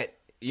get,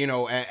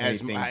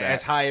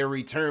 as high a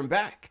return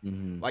back.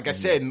 Like I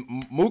said,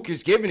 Mook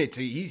is giving it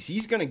to you.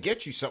 He's going to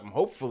get you something,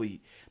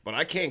 hopefully. But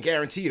I can't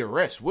guarantee the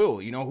rest will.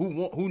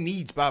 Who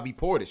needs Bobby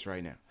Portis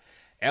right now?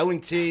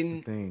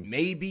 Ellington,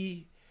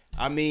 maybe.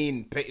 I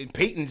mean,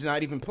 Peyton's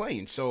not even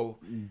playing. So,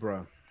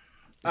 bro.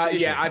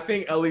 I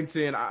think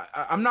Ellington,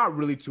 I'm not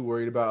really too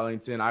worried about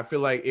Ellington. I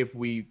feel like if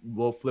we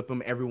will flip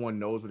him, everyone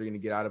knows what they're going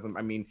to get out of him.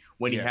 I mean,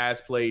 when he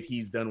has played,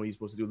 he's done what he's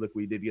supposed to do. Look what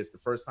he did against the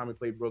first time he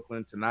played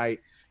Brooklyn tonight.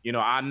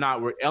 I'm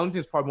not worried.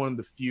 Ellington's probably one of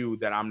the few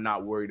that I'm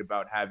not worried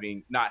about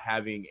not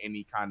having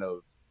any kind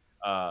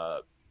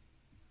of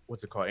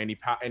what's it called? Any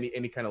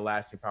kind of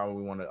lasting power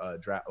we want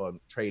to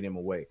trade him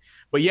away.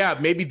 But yeah,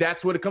 maybe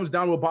that's what it comes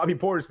down to with Bobby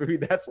Portis. Maybe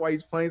that's why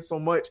he's playing so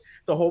much,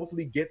 to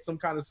hopefully get some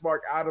kind of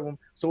spark out of him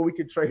so we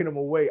can trade him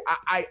away.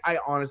 I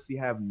honestly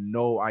have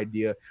no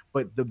idea.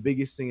 But the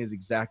biggest thing is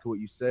exactly what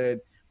you said.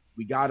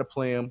 We got to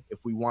play him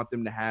if we want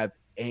them to have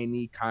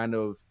any kind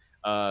of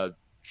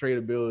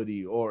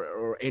tradability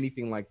or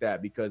anything like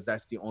that, because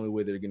that's the only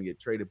way they're going to get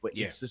traded. But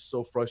it's just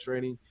so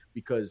frustrating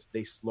because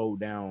they slow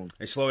down.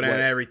 They slow down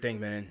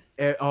everything, man.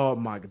 Oh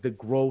my God, the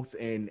growth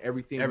and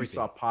everything. We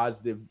saw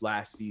positive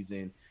last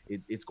season.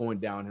 It's going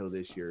downhill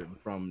this year,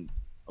 from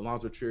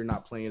Alonzo Trier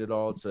not playing at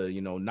all to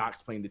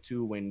Knox playing the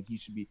 2 when he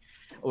should be.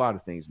 A lot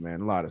of things,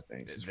 man. A lot of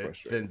things. It's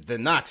frustrating. The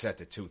Knox at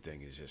the 2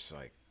 thing is just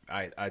like.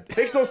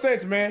 Makes no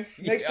sense, man.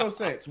 Makes no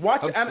sense.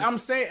 Watch. I'm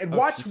saying,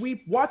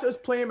 watch us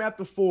play him at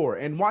the 4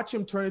 and watch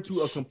him turn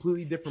into a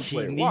completely different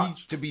player. He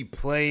needs to be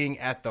playing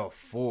at the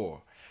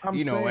 4.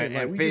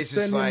 And Fizz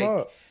is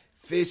like,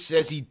 Fizz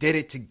says he did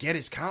it to get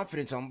his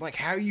confidence. I'm like,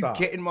 how are you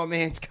getting my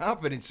man's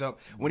confidence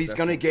up when he's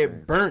gonna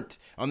get burnt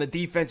on the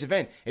defensive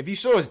end? If you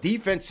saw his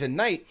defense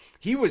tonight,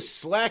 he was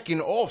slacking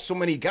off so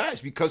many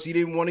guys because he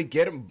didn't want to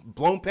get him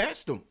blown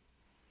past him.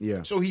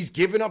 Yeah. So he's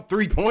giving up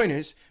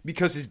 3-pointers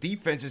because his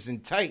defense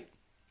isn't tight.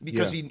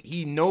 Because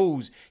he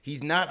knows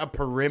he's not a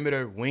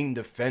perimeter wing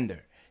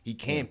defender. He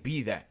can't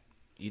be that.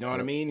 You know what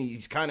I mean?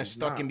 He's kind of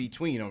stuck in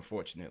between,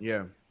 unfortunately.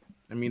 Yeah.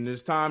 I mean,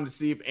 there's time to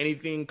see if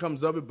anything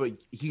comes of it, but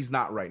he's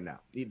not right now.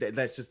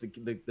 That's just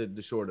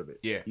the short of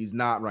it. Yeah. He's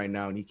not right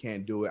now, and he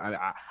can't do it.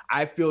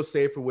 I feel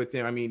safer with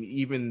him. I mean,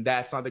 even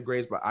that's not the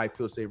greatest, but I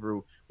feel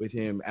safer with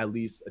him at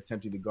least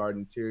attempting to guard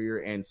interior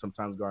and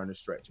sometimes guarding a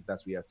stretch if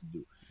that's what he has to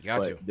do.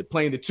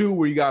 Playing the 2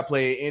 where you got to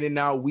play in and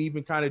out,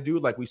 weaving kind of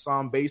dude, like we saw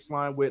him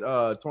baseline with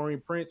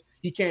Taurean Prince,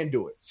 he can't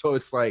do it. So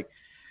it's like,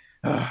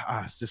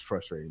 it's just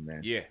frustrating,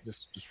 man. Yeah.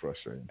 Just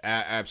frustrating.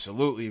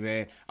 Absolutely,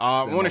 man.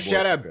 I want to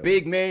shout out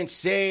Big Man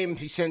Sam.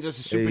 He sends us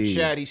a super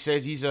chat. He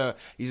says he's a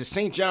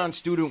St. John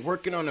student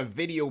working on a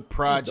video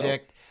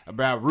project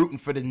about rooting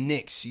for the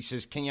Knicks. He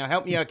says, can y'all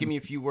help me out? Give me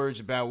a few words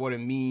about what it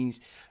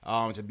means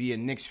to be a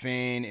Knicks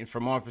fan, and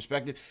from our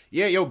perspective.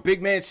 Yeah,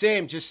 Big Man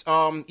Sam, just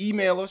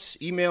email us.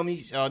 Email me,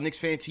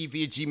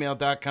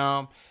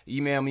 knicksfantv@gmail.com.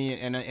 Email me,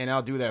 and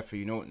I'll do that for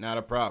you. No, not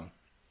a problem.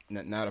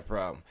 Not a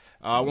problem.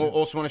 I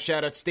also want to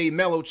shout out Stay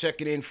Mellow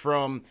checking in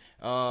from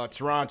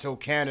Toronto,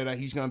 Canada.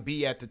 He's going to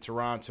be at the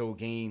Toronto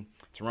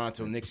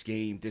Knicks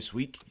game this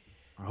week.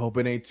 I hope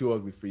it ain't too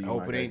ugly for you. I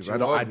hope it ain't too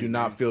ugly. I do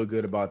not feel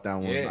good about that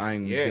one.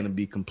 I'm going to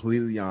be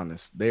completely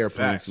honest. They are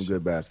playing some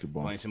good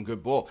basketball. Playing some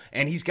good ball.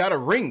 And he's got a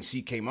ring,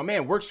 CK. My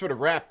man works for the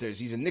Raptors.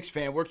 He's a Knicks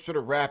fan, works for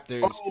the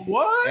Raptors. Oh,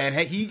 what? And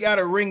he got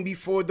a ring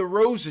before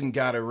DeRozan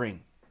got a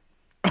ring.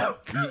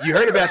 You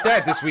heard about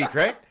that this week,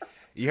 right?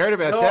 You heard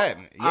about that?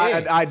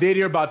 Yeah. I did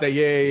hear about that.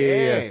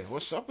 Yeah.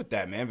 What's up with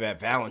that, man?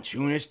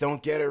 Valanciunas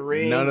don't get a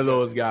ring. None of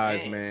those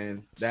guys,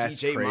 man. That's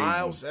CJ crazy.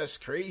 Miles, that's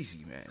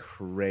crazy, man.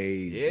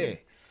 Crazy. Yeah.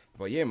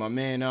 But yeah, my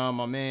man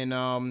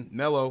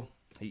Mello,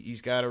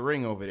 he's got a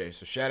ring over there.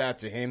 So shout out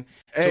to him.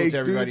 So to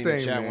everybody in the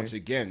chat once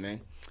again,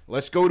 man.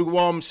 Let's go to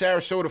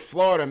Sarasota,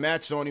 Florida.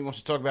 Matt's on. He wants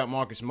to talk about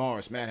Marcus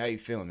Morris. Matt, how you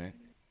feeling, man?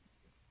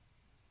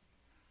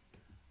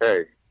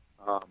 Hey,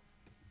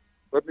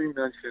 let me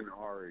mention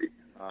Ari.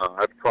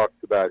 I've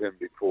talked about him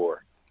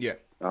before. Yeah.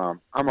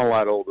 I'm a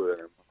lot older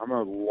than him. I'm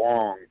a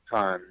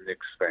long-time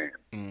Knicks fan.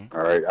 Mm-hmm.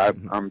 All right?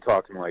 I'm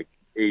talking like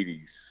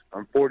 80s.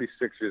 I'm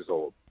 46 years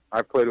old.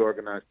 I played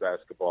organized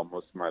basketball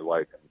most of my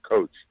life and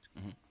coached,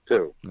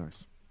 too.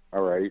 Nice.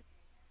 All right?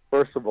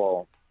 First of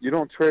all, you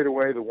don't trade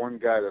away the one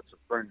guy that's a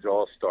fringe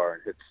all-star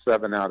and hits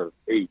 7 out of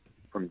 8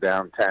 from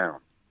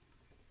downtown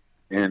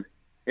and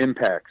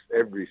impacts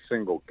every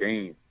single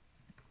game.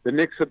 The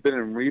Knicks have been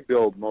in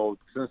rebuild mode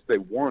since they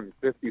won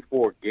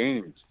 54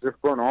 games. Their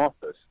front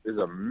office is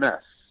a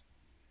mess.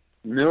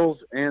 Mills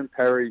and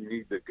Perry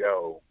need to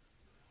go.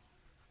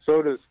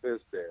 So does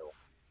Fizdale.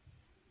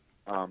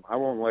 I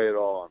won't lay it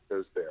all on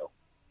Fizdale,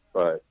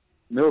 but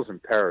Mills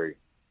and Perry,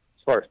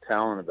 as far as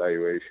talent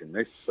evaluation,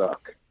 they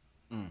suck.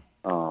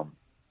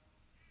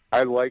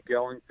 I like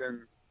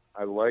Ellington.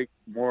 I like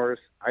Morris.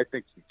 I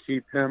think you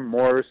keep him.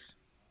 Morris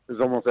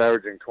is almost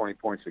averaging 20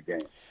 points a game.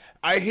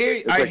 I hear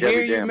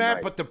you,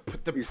 Matt. But the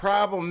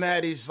problem,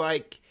 Matt, is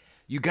like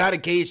you got to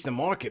gauge the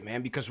market,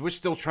 man, because we're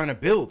still trying to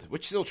build.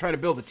 We're still trying to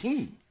build a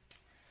team.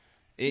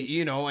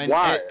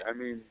 Why? I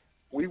mean,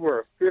 we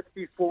were a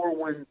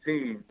 54-win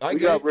team. We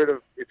got rid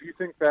of. If you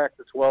think back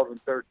to 12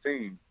 and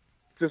 13,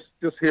 just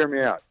hear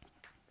me out.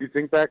 If you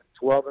think back to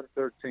 12 and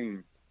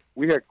 13,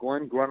 we had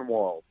Glenn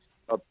Grunwald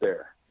up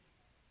there.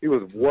 He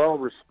was well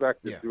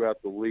respected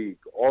throughout the league.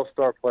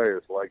 All-star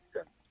players liked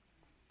him.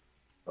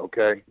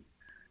 Okay.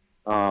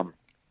 Isaiah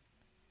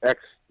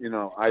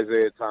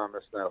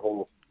Thomas, that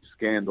whole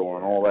scandal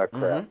and all that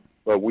crap.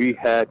 But we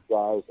had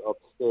guys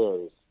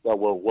upstairs that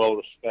were well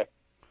respected.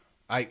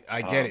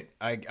 I get it.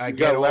 I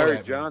get all Larry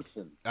that.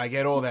 Johnson. I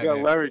get all that. You got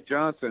Larry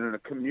Johnson in a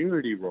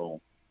community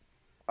role.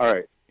 All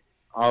right.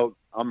 I'll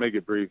make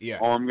it brief. Yeah.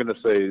 All I'm going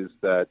to say is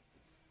that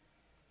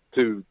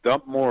to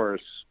dump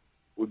Morris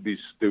would be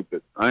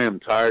stupid. I am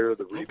tired of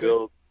the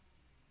rebuild. Okay.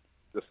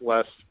 This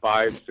last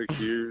 5-6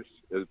 years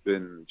has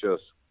been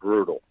just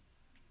brutal.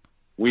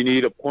 We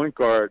need a point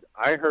guard.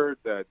 I heard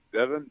that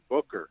Devin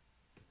Booker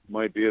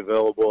might be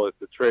available at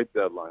the trade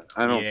deadline.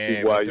 I don't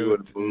see why you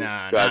wouldn't move.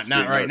 Not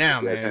right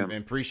now, man.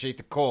 Appreciate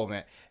the call,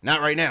 man.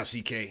 Not right now,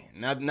 CK.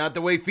 Not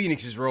the way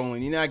Phoenix is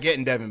rolling. You're not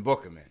getting Devin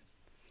Booker, man.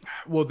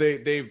 Well,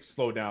 they've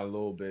slowed down a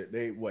little bit.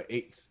 They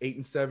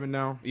 8-7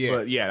 now. Yeah,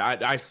 but yeah,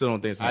 I still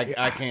don't think so.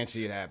 I can't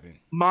see it happening.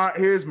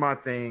 Here's my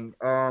thing.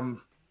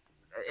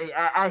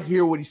 I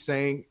hear what he's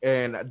saying,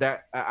 and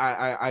that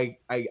I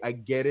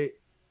get it.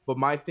 But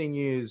my thing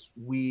is,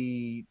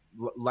 we,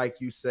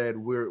 like you said,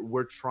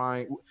 we're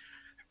trying.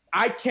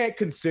 I can't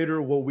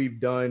consider what we've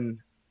done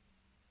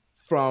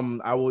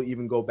from. I will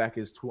even go back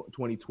as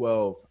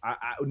 2012.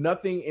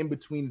 Nothing in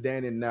between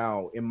then and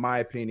now, in my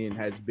opinion,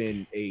 has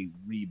been a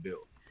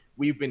rebuild.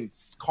 We've been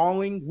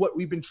calling what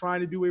we've been trying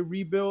to do a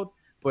rebuild,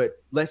 but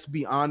let's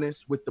be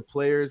honest with the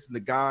players and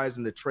the guys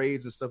and the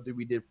trades and stuff that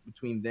we did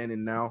between then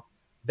and now.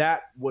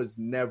 That was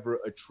never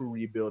a true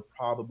rebuild,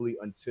 probably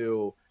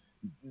until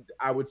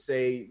I would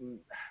say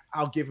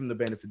I'll give him the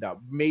benefit of the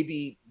doubt.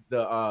 Maybe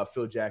the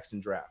Phil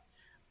Jackson draft.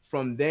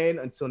 From then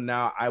until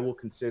now, I will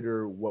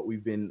consider what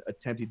we've been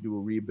attempting to do a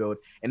rebuild.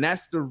 And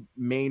that's the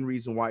main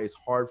reason why it's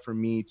hard for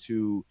me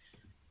to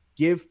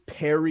give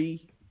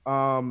Perry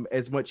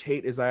as much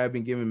hate as I have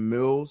been giving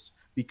Mills,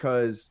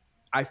 because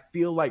I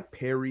feel like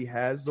Perry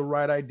has the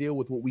right idea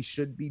with what we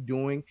should be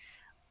doing.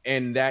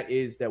 And that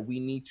is that we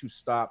need to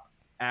stop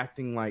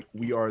acting like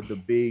we are the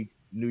big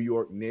New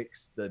York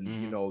Knicks, the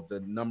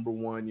number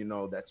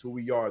one, that's who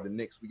we are, the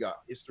Knicks. We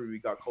got history, we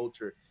got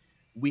culture.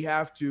 We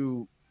have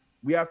to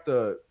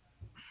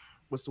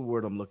what's the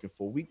word I'm looking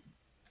for? we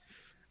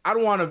got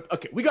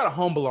to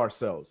humble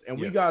ourselves, and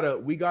we got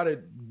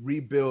to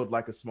rebuild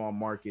like a small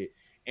market.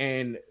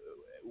 And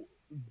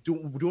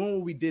doing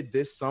what we did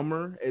this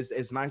summer,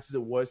 as nice as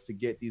it was to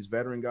get these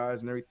veteran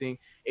guys and everything,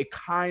 it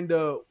kind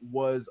of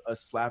was a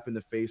slap in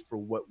the face for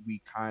what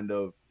we kind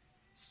of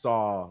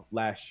saw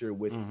last year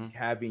with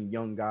having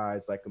young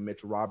guys like a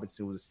Mitchell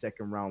Robinson, who was a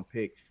second-round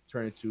pick,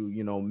 turn into,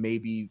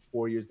 maybe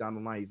 4 years down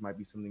the line, he might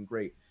be something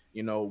great.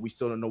 We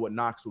still don't know what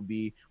Knox will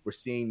be. We're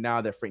seeing now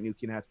that Frank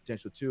Ntilikina has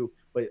potential too,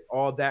 but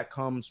all that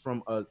comes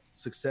from a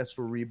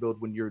successful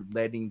rebuild when you're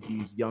letting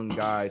these young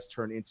guys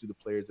turn into the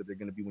players that they're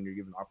going to be when you're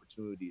given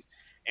opportunities.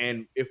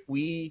 And if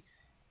we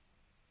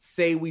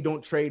say we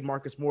don't trade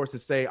Marcus Morris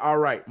and say, all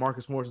right,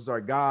 Marcus Morris is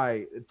our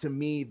guy, to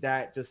me,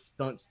 that just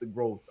stunts the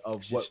growth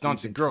of what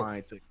we've been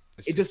trying to.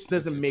 It just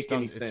doesn't make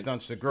any sense. It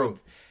stunts the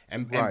growth.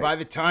 And by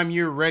the time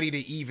you're ready to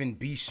even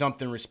be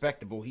something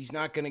respectable, he's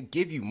not going to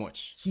give you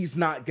much. He's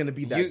not going to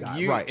be that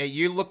guy. Right.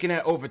 You're looking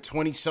at over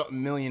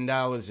 $20-something million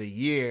a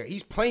year.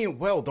 He's playing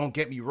well, don't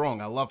get me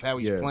wrong. I love how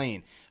he's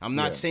playing. I'm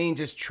not saying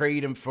just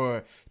trade him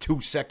for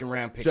 2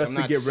 second-round picks. Just I'm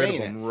not to get saying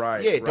rid of him. That.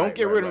 Right. Yeah, don't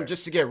get rid of him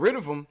just to get rid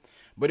of him.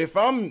 But if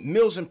I'm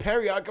Mills and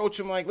Perry, I go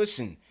to him like,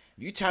 listen,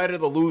 if you're tired of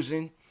the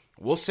losing,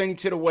 we'll send you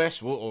to the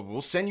West.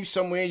 We'll send you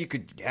somewhere you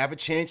could have a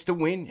chance to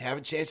win, have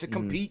a chance to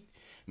compete.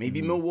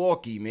 Maybe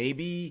Milwaukee,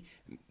 maybe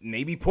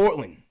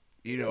Portland.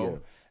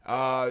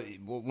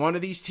 One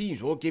of these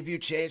teams. We'll give you a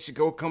chance to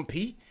go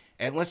compete,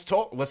 and let's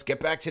talk. Let's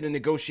get back to the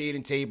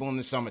negotiating table in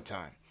the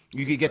summertime.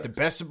 You could get the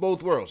best of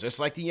both worlds, just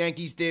like the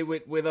Yankees did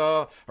with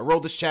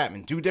Aroldis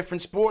Chapman. 2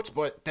 different sports,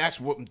 but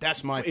that's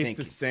my thinking. It's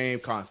the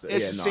same concept.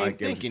 It's the same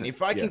thinking.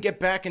 If I can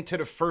get back into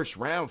the first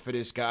round for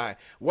this guy,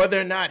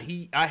 whether or not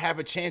I have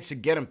a chance to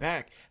get him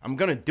back, I'm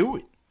gonna do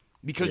it.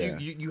 Because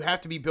you have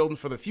to be building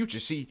for the future.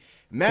 See,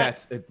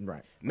 Matt, that's it,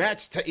 right?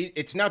 Matt's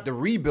it's not the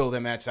rebuild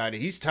that Matt's tired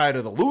of. He's tired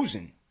of the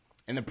losing.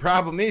 And the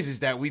problem is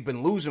that we've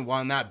been losing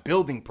while not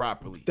building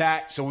properly.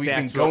 So we've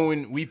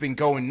been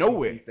going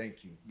nowhere.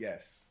 Thank you.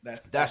 Yes.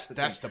 That's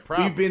the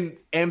problem. We've been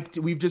empty.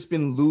 We've just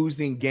been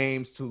losing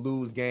games to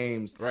lose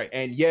games. Right.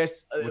 And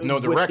yes, with no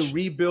direction. With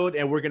the rebuild,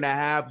 and we're gonna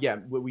have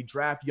we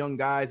draft young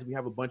guys. We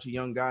have a bunch of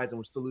young guys, and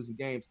we're still losing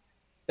games.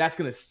 That's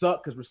gonna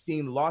suck because we're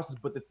seeing losses.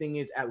 But the thing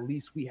is, at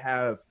least we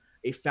have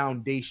a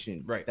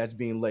foundation that's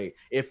being laid.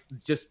 If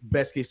just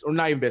best case, or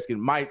not even best case,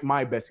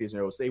 my best case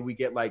scenario, say we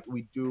get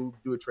we do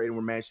a trade and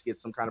we're managed to get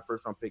some kind of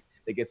first round pick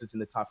that gets us in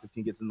the top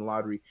 15, gets in the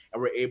lottery,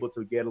 and we're able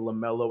to get a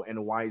LaMelo and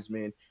a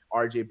Wiseman,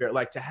 RJ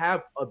Barrett, to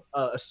have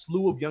a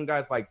slew of young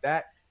guys like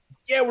that.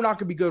 Yeah, we're not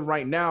gonna be good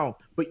right now,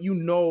 but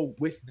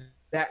with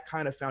that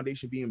kind of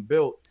foundation being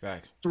built,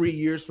 3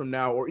 years from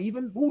now, or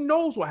even who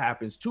knows what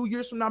happens 2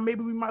 years from now,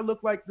 maybe we might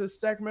look like the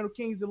Sacramento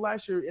Kings did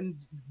last year, and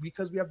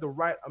because we have the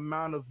right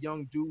amount of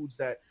young dudes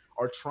that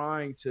are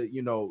trying to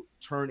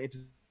turn into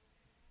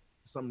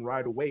something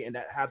right away, and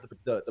that have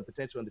the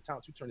potential and the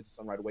talent to turn into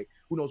something right away.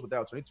 Who knows what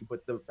that'll turn into?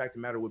 But the fact of the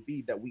matter would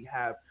be that we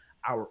have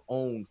our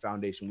own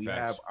foundation. We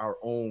have our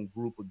own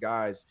group of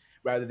guys,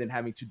 rather than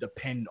having to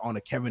depend on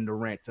a Kevin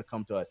Durant to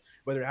come to us,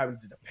 whether having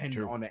to depend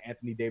on an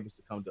Anthony Davis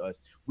to come to us.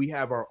 We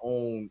have our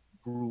own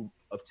group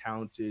of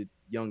talented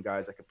young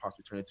guys that could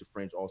possibly turn into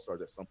fringe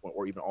all-stars at some point,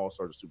 or even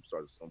all-stars or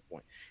superstars at some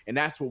point. And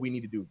that's what we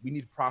need to do. We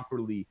need to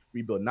properly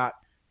rebuild, not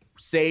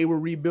say we're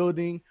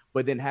rebuilding,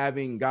 but then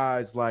having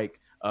guys like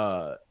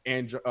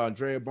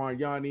Andrea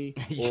Bargnani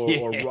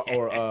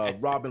or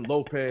Robin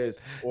Lopez,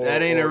 or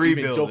that ain't a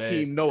rebuild,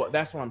 Joakim Noah.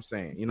 That's what I'm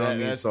saying. You know what I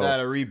mean? That's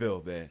not a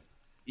rebuild, man.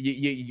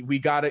 We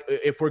gotta,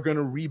 if we're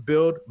gonna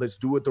rebuild, let's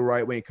do it the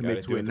right way and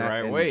commit to it the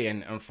right way.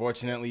 And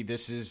unfortunately,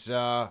 this is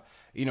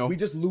we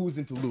just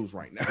losing to lose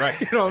right now. Right.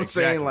 You know what I'm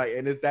saying?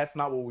 And that's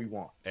not what we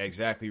want.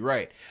 Exactly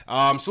right.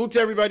 Salute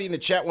to everybody in the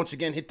chat. Once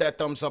again, hit that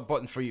thumbs up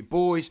button for you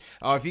boys.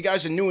 If you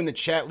guys are new in the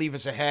chat, leave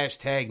us a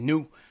hashtag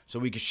new so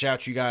we can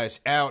shout you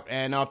guys out.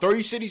 And throw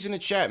your cities in the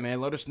chat, man.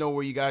 Let us know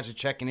where you guys are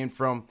checking in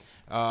from,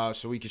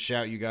 so we can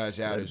shout you guys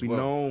out as well.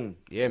 Known.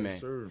 Yeah, man.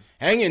 Yes,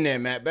 hang in there,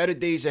 Matt. Better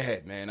days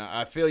ahead, man.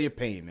 I feel your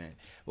pain, man.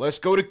 Let's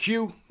go to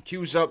Q.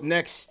 Q's up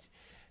next.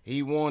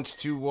 He wants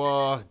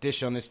to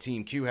dish on this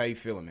team. Q, how you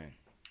feeling, man?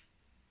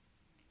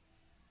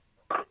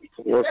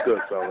 What's good,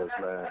 fellas,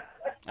 man?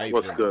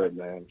 What's good,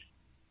 man?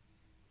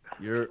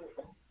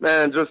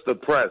 Man, just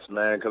depressed,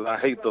 man, because I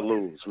hate to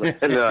lose, man.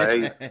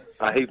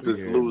 I hate this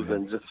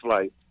losing,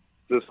 man.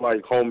 just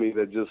like homie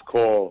that just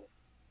called.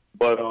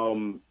 But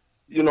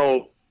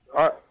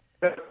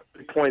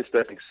points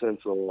that make sense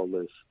of all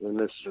this, and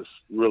it's just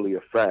really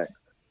a fact.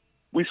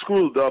 We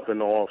screwed up in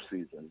the off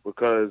season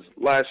because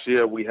last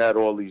year we had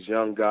all these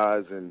young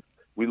guys, and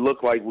we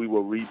looked like we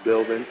were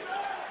rebuilding.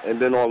 And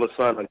then all of a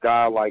sudden, a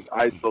guy like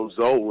Iso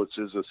Zoe, which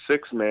is a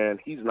 6-man,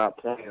 he's not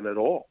playing at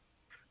all.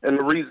 And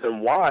the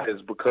reason why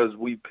is because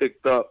we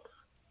picked up,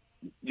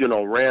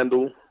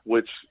 Randall,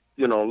 which,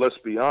 let's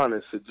be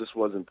honest, it just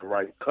wasn't the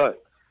right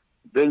cut.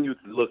 Then you're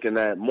looking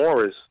at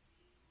Morris.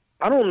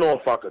 I don't know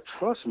if I could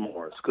trust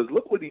Morris because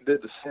look what he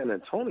did to San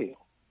Antonio.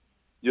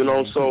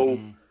 So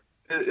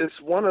it's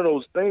one of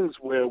those things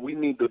where we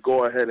need to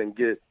go ahead and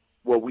get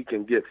what we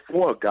can get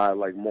for a guy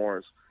like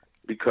Morris,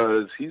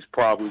 because he's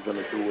probably going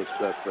to do what's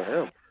best for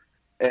him.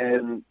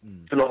 And,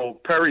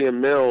 Perry and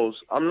Mills,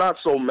 I'm not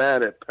so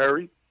mad at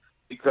Perry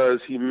because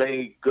he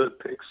made good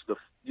picks,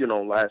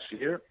 last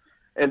year.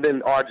 And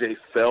then RJ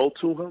fell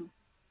to him,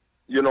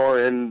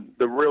 and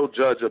the real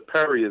judge of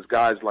Perry is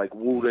guys like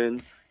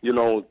Wooden,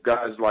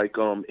 guys like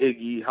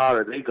Iggy. How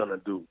are they going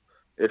to do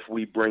if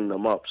we bring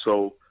them up?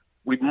 So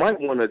we might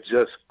want to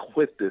just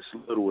quit this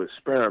little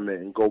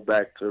experiment and go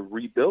back to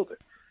rebuilding.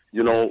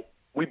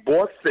 We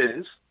bought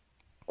Fizz.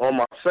 On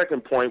my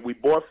second point, we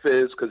bought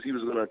Fizz because he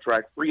was going to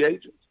attract free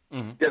agents.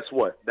 Mm-hmm. Guess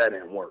what? That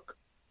didn't work.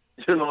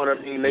 You know what I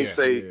mean? They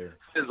say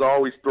Fizz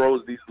always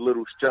throws these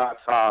little shots.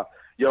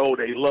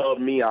 They love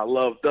me. I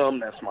love them.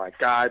 That's my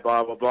guy,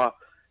 blah, blah, blah.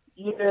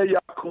 Yeah,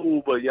 y'all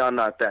cool, but y'all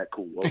not that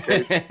cool,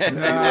 okay?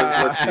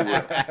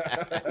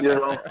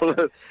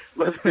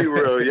 Let's be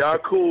real. Y'all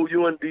cool.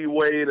 You and D.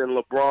 Wade and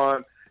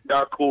LeBron,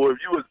 y'all cool. If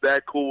you was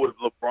that cool with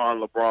LeBron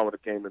would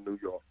have came to New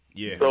York.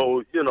 Yeah.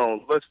 So,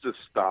 let's just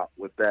stop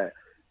with that.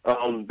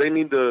 They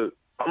need to,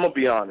 I'm going to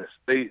be honest,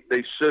 they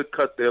should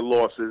cut their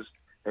losses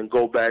and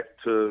go back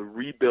to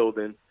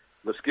rebuilding.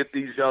 Let's get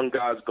these young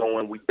guys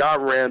going. We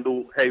got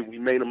Randall. Hey, we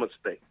made a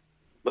mistake.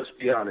 Let's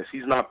be honest.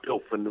 He's not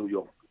built for New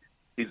York.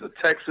 He's a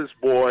Texas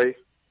boy.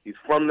 He's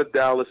from the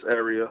Dallas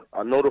area.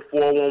 I know the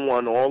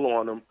 411 all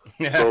on him.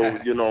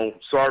 So,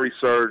 sorry,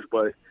 Serge,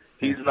 but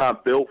he's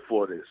not built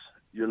for this.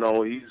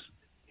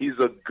 He's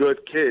a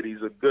good kid.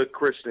 He's a good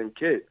Christian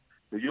kid.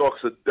 New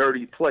York's a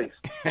dirty place.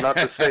 Not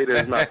to say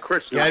there's not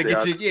Christians there. You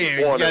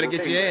got to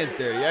get your hands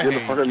dirty. You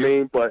know what I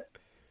mean? But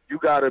you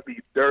got to be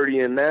dirty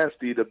and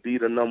nasty to be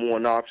the number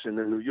one option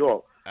in New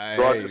York. I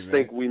just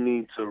think we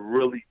need to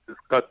really just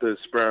cut the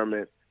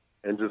experiment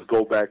and just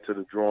go back to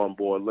the drawing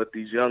board. Let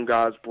these young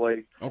guys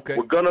play. Okay.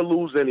 We're going to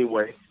lose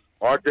anyway.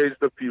 RJ's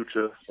the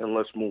future, and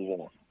let's move on.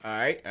 All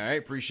right.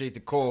 Appreciate the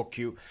call,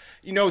 Q.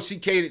 You know,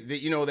 CK,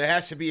 there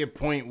has to be a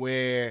point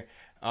where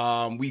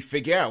we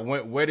figure out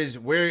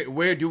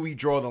where do we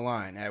draw the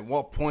line? At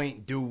what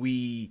point do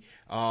we,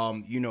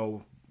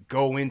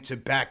 go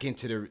back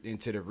into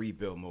the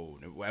rebuild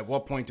mode? At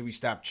what point do we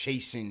stop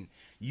chasing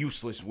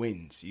useless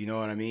wins? You know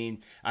what I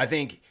mean? I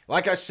think,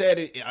 like I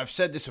said, I've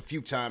said this a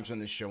few times on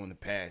this show in the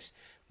past.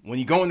 When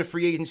you go into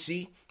free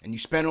agency and you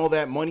spend all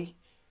that money,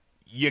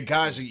 you're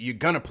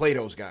gonna play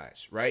those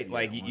guys, right? Yeah,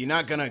 like you're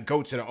not gonna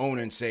go to the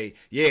owner and say,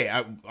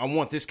 "Yeah, I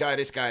want this guy,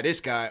 this guy,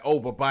 this guy." Oh,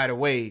 but by the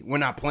way, we're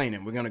not playing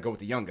him. We're gonna go with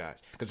the young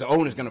guys because the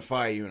owner's gonna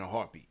fire you in a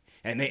heartbeat,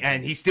 and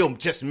he's still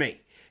just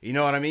me. You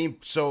know what I mean?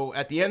 So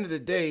at the end of the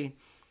day,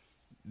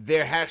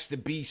 there has to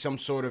be some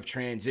sort of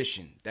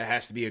transition that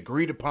has to be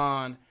agreed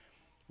upon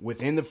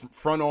within the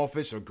front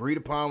office, agreed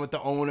upon with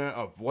the owner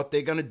of what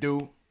they're gonna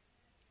do,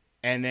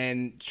 and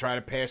then try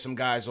to pass some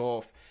guys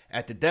off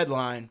at the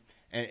deadline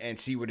and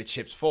see where the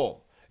chips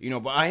fall. You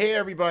know, but I hear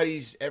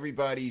everybody's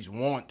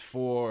want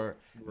for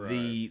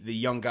the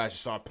young guys to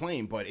start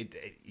playing, but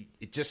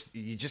you're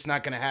just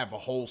not gonna have a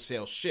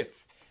wholesale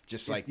shift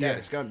just like that.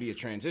 It's gonna be a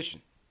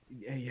transition.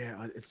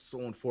 Yeah, it's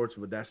so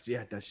unfortunate, but that's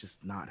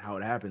just not how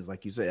it happens.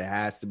 Like you said, it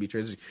has to be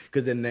transition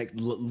because the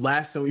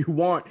last thing we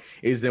want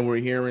is then we're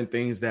hearing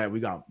things that we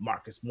got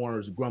Marcus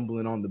Morris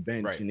grumbling on the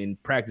bench and in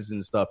practice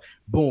and stuff.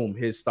 Boom,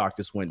 his stock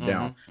just went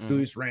down.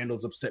 Julius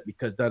Randle's upset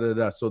because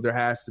da-da-da. So there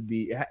has to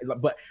be,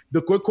 but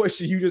the quick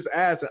question you just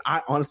asked, and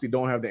I honestly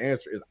don't have the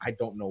answer, is I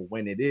don't know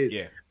when it is.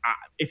 Yeah.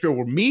 If it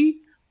were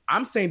me,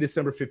 I'm saying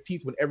December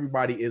 15th when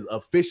everybody is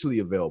officially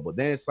available.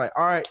 Then it's like,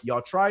 all right,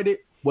 y'all tried it.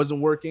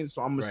 Wasn't working,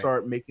 so I'm gonna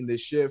start making this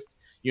shift.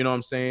 You know what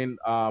I'm saying?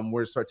 We're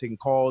gonna start taking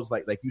calls,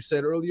 like you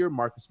said earlier,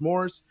 Marcus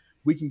Morris.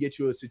 We can get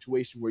you a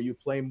situation where you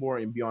play more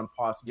and be on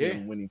possibly a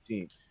winning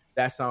team.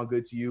 That sounds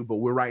good to you, but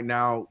we're right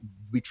now.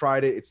 We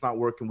tried it; it's not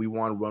working. We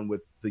want to run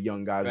with the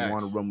young guys. Facts. We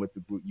want to run with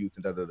the youth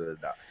and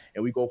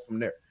and we go from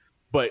there.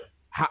 But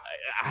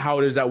how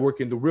does that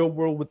work in the real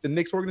world with the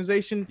Knicks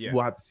organization? Yeah.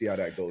 We'll have to see how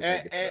that goes.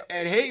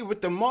 And hey,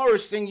 with the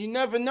Morris thing, you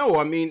never know.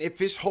 I mean, if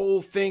his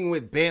whole thing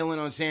with bailing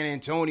on San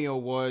Antonio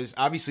was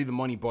obviously the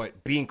money,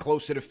 but being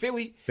closer to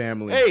Philly,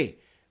 family. Hey,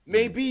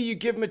 maybe you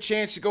give him a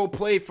chance to go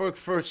play for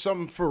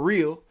something for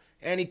real,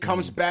 and he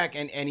comes back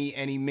and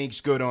he makes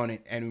good on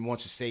it, and he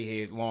wants to stay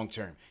here long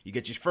term. You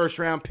get your first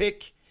round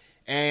pick,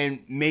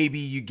 and maybe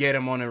you get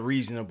him on a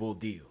reasonable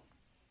deal.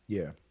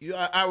 Yeah,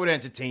 I would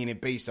entertain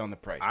it based on the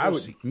price. I would.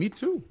 See. Me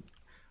too.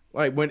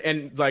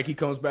 Like he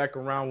comes back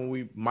around when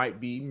we might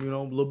be, a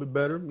little bit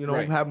better.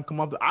 Have him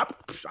come off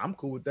I'm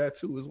cool with that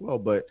too as well.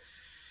 But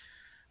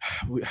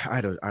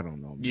I don't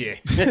know. Man.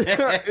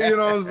 Yeah, you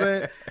know what I'm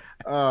saying?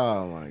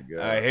 Oh my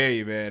god! I hear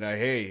you, man. I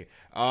hear you.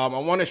 I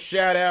want to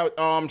shout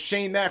out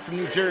Shane Mack from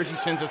New Jersey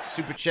sends us a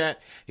super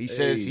chat. He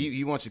says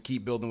he wants to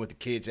keep building with the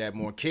kids, add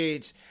more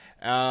kids.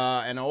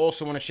 And I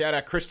also want to shout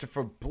out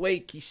Christopher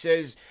Blake. He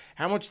says,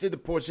 how much did the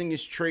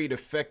Porzingis trade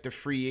affect the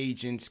free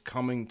agents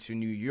coming to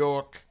New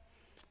York?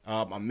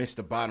 I missed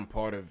the bottom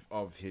part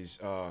of his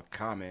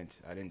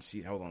comment. I didn't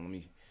see. Hold on, let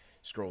me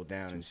scroll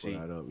down and see.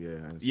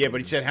 Yeah,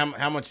 but he said,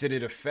 how much did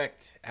it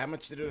affect? How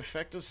much did it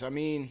affect us? I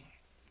mean,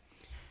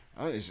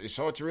 it's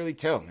hard to really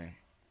tell, man.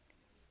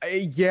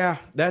 Yeah,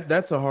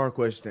 that's a hard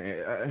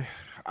question.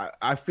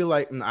 I feel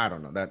like I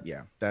don't know that.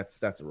 Yeah,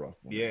 that's a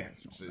rough one. Yeah,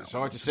 it's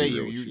hard to say.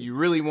 You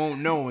really won't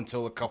know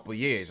until a couple of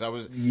years. I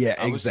was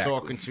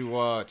talking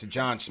to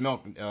John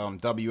Schmelk,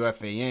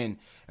 WFAN,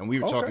 and we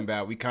were talking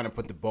about, we kind of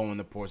put the bow in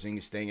the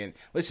Porzingis thing. And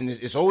listen,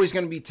 it's always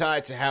going to be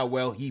tied to how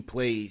well he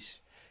plays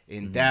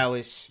in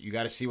Dallas. You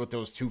got to see what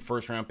those 2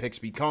 first-round picks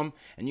become,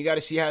 and you got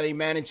to see how they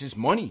manage his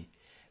money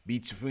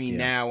between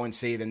now and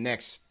say the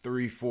next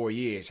 3-4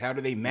 years. How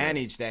do they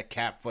manage that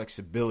cap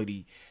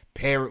flexibility?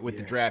 Pair it with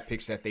the draft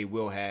picks that they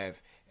will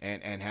have,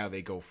 and how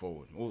they go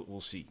forward. We'll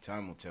see.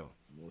 Time will tell.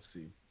 We'll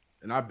see.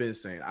 And I've been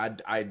saying,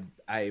 I'm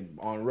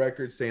on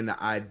record saying that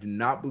I do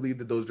not believe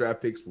that those draft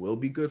picks will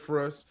be good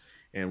for us.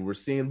 And we're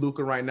seeing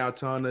Luka right now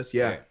telling us,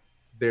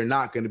 they're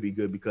not going to be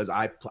good because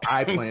I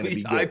plan to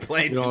be good. I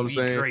plan to be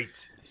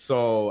great.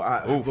 So,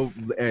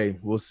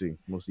 we'll see.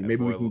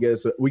 Maybe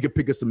we can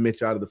pick us a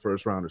Mitch out of the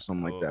first round or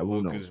something like that.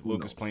 Who knows?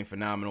 Luka's playing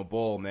phenomenal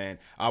ball, man.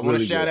 I want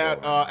to shout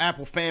out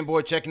Apple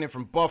Fanboy checking in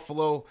from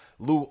Buffalo.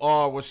 Lou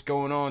R, what's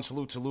going on?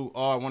 Salute to Lou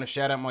R. I want to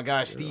shout out my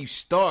guy Steve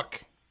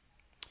Stark.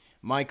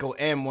 Michael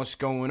M, what's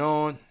going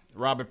on?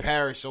 Robert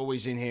Parrish,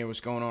 always in here.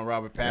 What's going on,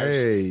 Robert Parrish?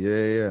 Hey,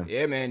 yeah.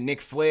 Yeah, man.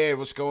 Nick Flair,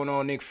 what's going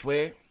on, Nick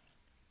Flair?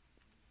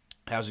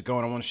 How's it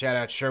going? I want to shout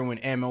out Sherwin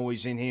M,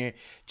 always in here.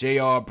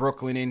 JR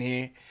Brooklyn in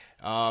here.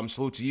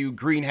 Salute to you.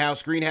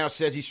 Greenhouse. Greenhouse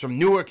says he's from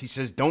Newark. He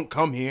says, don't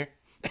come here.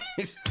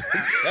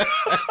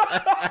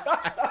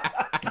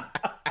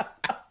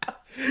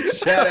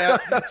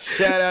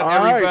 Shout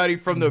out everybody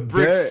from the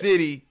Brick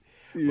City.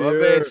 My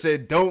man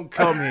said, don't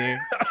come here.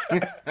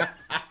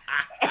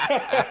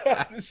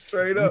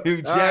 Straight up.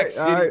 New Jack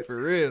City, for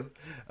real.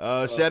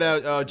 Shout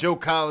out Joe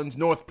Collins,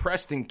 North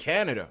Preston,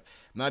 Canada.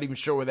 I'm not even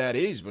sure where that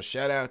is, but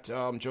shout out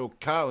Joe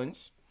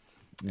Collins.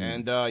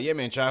 And, yeah,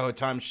 man, childhood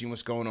time machine,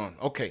 what's going on?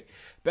 Okay,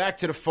 back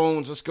to the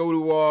phones. Let's go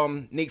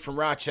to Nate from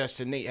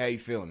Rochester. Nate, how you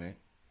feeling, man?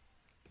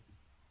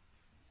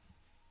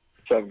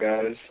 What's up,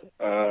 guys?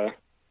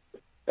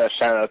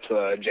 Shout out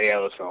to Jay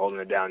Ellis for holding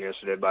it down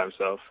yesterday by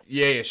himself.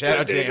 Yeah, shout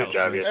out Jay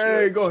Ellis.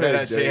 Hey, go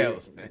ahead, Jay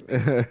Ellis, man.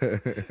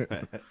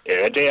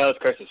 Yeah, that Jay Ellis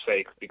curse is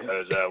fake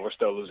because we're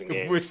still losing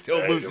games. We're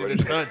still losing a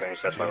ton.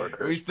 That's why we're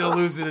cursed. We're still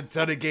losing a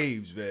ton of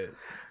games, man.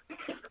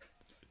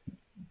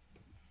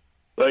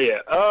 But yeah,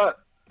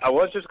 I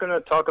was just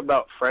gonna talk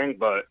about Frank,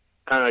 but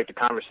kind of like the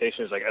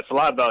conversation is like it's a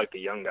lot about like the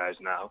young guys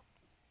now,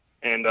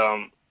 and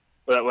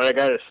but what I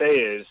gotta say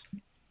is,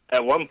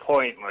 at one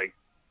point, like,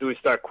 do we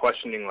start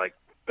questioning like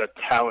the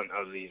talent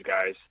of these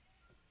guys,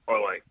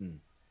 or like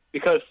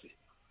because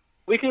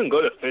we can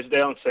go to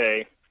Fizdale and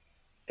say,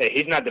 hey,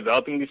 he's not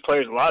developing these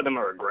players. A lot of them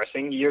are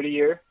regressing year to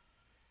year,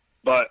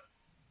 but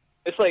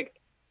it's like,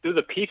 do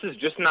the pieces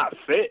just not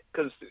fit?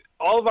 Because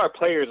all of our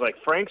players, like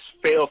Frank's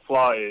fatal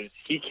flaw is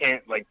he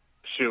can't like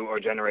shoot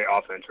or generate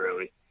offense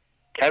really.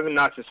 Kevin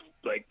Knox is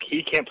like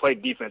he can't play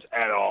defense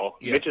at all.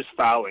 Yeah. Mitch's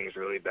fouling is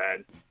really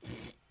bad,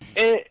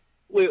 and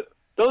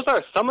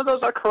some of those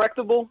are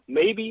correctable,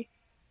 maybe.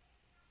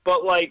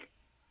 But, like,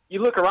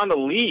 you look around the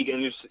league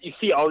and you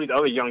see all these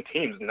other young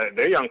teams, and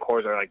their young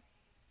cores are, like,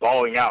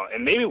 balling out.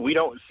 And maybe we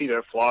don't see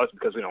their flaws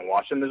because we don't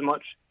watch them as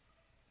much.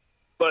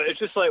 But it's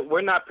just, like,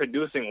 we're not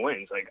producing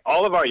wins. Like,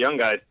 all of our young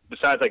guys,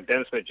 besides, like,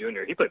 Dennis Smith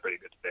Jr., he played pretty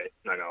good today,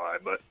 not going to lie.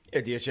 But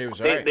yeah, DSJ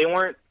was all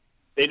right.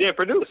 They didn't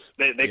produce.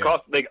 They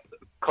cost, like,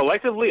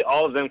 collectively,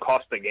 all of them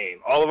cost the game.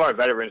 All of our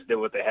veterans did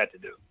what they had to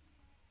do.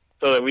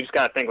 So, like, we just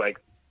got to think, like,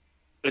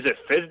 is it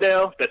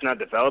Fizdale that's not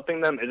developing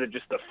them? Is it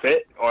just the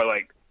fit? Or,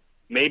 like,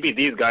 maybe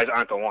these guys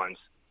aren't the ones.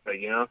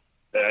 Like, you know?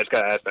 I just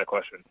got to ask that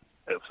question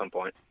at some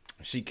point.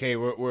 CK,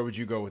 where would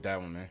you go with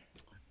that one, man?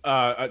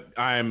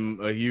 I'm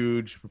a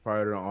huge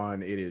proprietor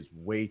on it is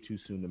way too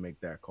soon to make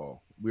that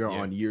call. We are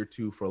on year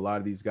 2 for a lot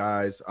of these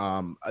guys.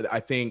 I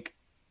think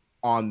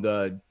on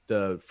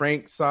the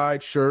Frank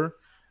side, sure.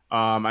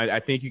 I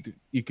think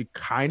you could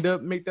kind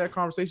of make that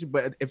conversation.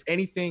 But if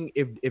anything,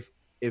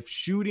 if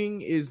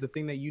shooting is the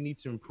thing that you need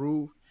to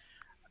improve,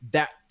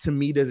 that to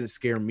me doesn't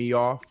scare me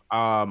off.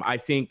 I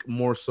think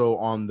more so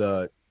on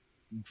the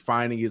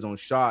finding his own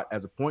shot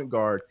as a point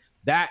guard,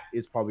 that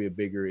is probably a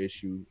bigger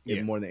issue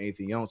more than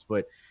anything else.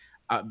 But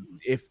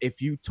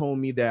if you told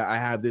me that I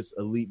have this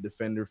elite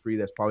defender free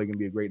that's probably going to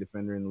be a great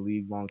defender in the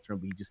league long term,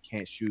 but he just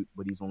can't shoot,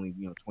 but he's only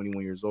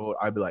 21 years old,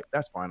 I'd be like,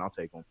 that's fine, I'll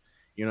take him.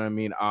 You know what I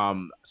mean?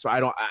 So I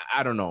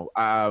don't know.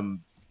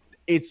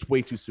 It's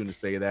way too soon to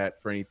say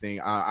that for anything.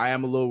 I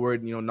am a little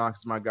worried. Knox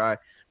is my guy,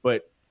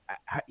 but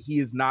he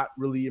is not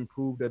really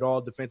improved at all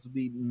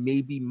defensively.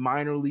 Maybe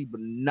minorly, but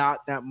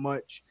not that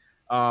much.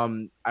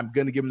 I'm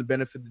going to give him the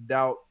benefit of the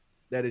doubt.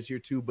 That is year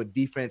 2, but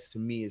defense to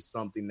me is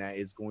something that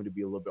is going to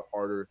be a little bit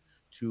harder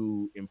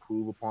to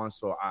improve upon.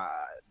 So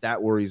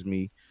that worries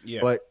me.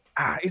 Yeah. But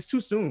it's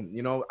too soon.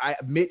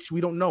 Mitch,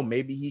 we don't know.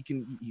 Maybe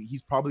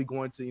he's probably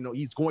going to,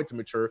 he's going to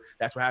mature.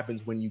 That's what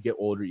happens when you get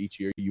older each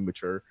year. You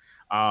mature.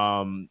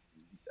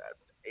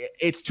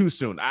 It's too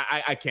soon.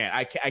 I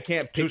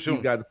can't pick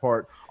these guys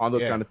apart on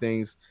those kind of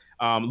things.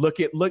 Look,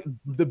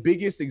 the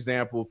biggest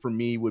example for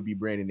me would be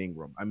Brandon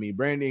Ingram. I mean,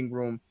 Brandon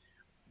Ingram,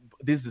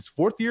 this is his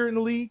 4th year in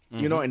the league,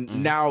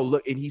 now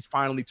look, and he's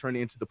finally turned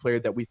into the player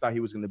that we thought he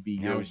was going to be.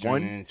 Now he's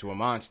turning into a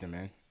monster,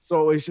 man.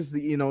 So it's just,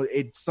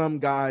 some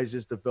guys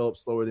just develop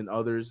slower than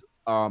others.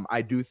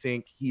 I do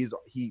think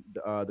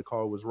the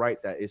caller was right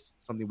that it's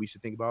something we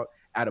should think about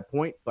at a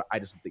point, but I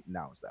just don't think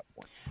now is that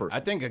point. Personally. I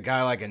think a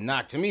guy like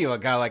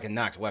a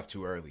Knox left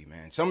too early,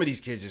 man. Some of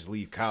these kids just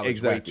leave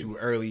college way too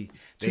early.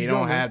 They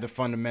don't have the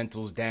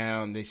fundamentals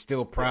down. They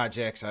still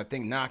projects. I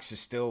think Knox is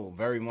still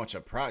very much a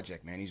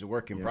project, man. He's a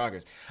work in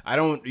progress.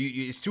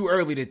 It's too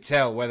early to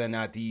tell whether or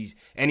not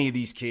any of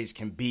these kids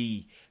can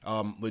be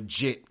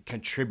legit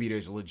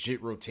contributors,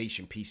 legit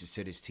rotation pieces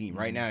to this team.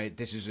 Right now,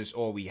 this is just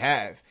all we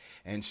have,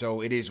 and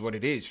so it is what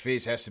it is.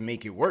 Fizz has to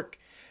make it work.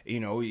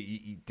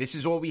 This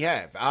is all we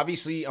have.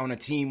 Obviously, on a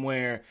team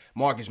where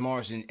Marcus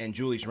Morris and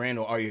Julius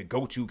Randle are your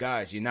go-to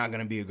guys, you're not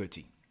going to be a good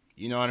team.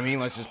 You know what I mean?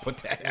 Let's just put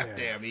that out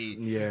there. I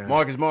mean,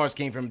 Marcus Morris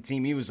came from a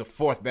team, he was the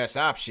 4th best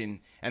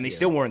option, and they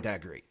still weren't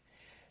that great.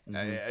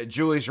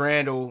 Julius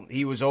Randle,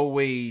 he was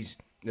always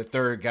the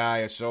 3rd guy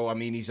or so. I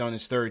mean, he's on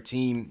his 3rd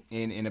team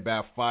in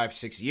about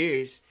 5-6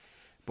 years.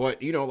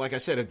 But, like I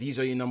said, if these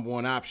are your number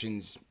 1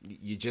 options,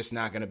 you're just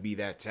not going to be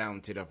that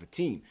talented of a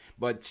team.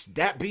 But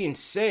that being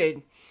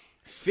said,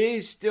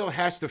 Fizz still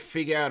has to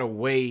figure out a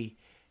way.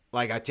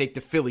 Like, I take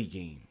the Philly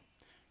game.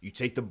 You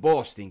take the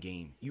Boston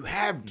game. You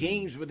have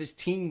games where this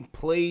team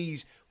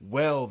plays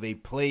well. They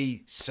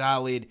play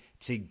solid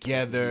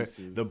together.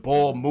 The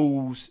ball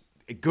moves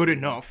good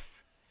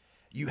enough.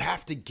 You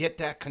have to get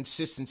that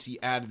consistency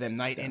out of them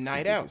night in,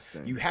 night out.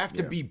 You have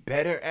to be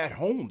better at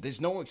home. There's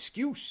no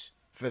excuse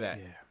for that.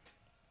 Yeah.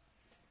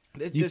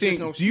 Do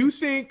you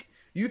think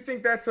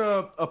that's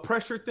a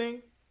pressure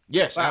thing?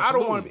 Yes, like, I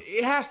don't want to.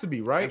 It has to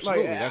be, right?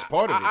 Absolutely, that's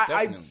part of it.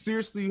 I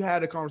seriously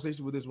had a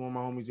conversation with one of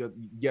my homies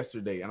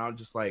yesterday, and I'm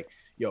just like,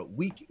 yo,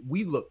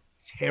 we look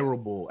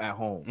terrible at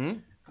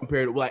home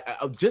compared to like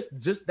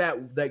just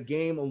that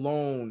game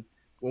alone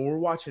when we're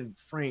watching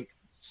Frank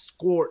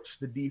scorch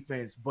the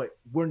defense, but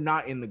we're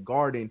not in the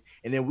Garden,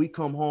 and then we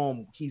come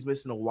home, he's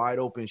missing a wide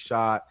open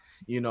shot.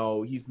 You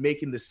know, he's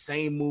making the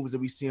same moves that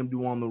we see him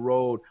do on the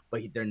road,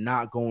 but they're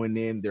not going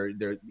in.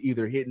 They're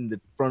either hitting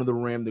the front of the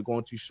rim, they're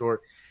going too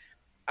short.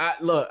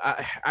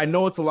 I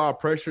know it's a lot of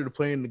pressure to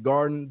play in the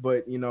Garden,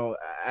 but you know,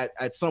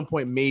 at some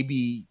point,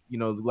 maybe, you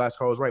know, the last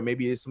call was right.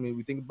 Maybe it's something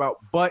we think about.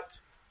 But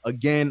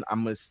again,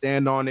 I'm gonna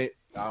stand on it.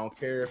 I don't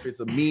care if it's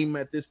a meme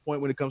at this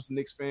point when it comes to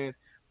Knicks fans,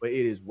 but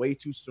it is way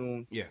too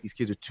soon. Yeah, these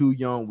kids are too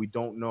young. We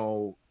don't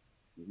know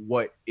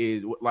what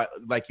is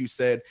like you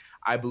said.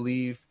 I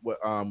believe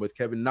with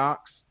Kevin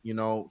Knox, you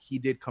know, he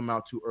did come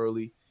out too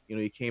early. You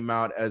know, he came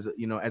out as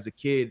a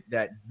kid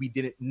that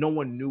no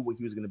one knew what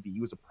he was going to be. He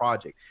was a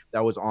project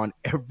that was on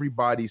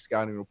everybody's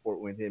scouting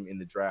report with him in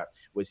the draft,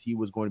 was he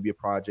was going to be a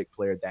project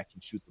player that can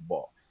shoot the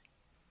ball.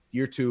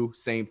 Year 2,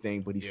 same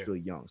thing, but he's still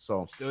young.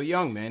 So still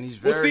young, man. He's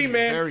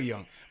very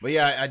young. But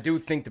yeah, I do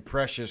think the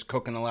pressure's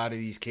cooking a lot of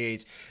these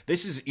kids.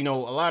 This is, you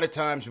know, a lot of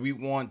times we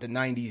want the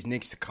 90s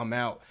Knicks to come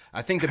out.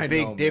 I think the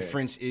big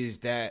difference is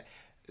that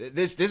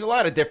there's a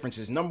lot of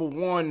differences. Number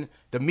one,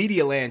 the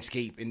media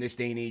landscape in this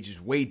day and age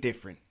is way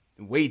different.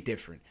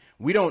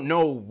 We don't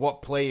know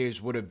what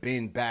players would have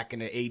been back in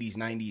the 80s,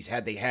 90s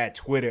had they had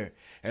Twitter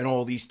and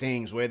all these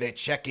things where they're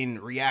checking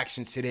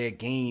reactions to their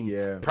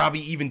game,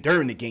 probably even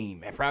during the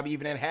game, and probably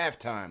even at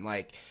halftime.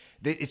 Like,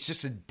 it's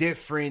just a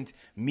different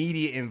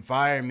media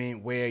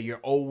environment where you're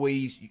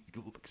always,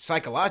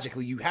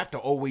 psychologically, you have to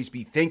always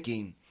be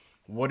thinking,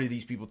 what do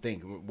these people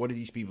think? What do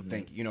these people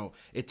think? You know,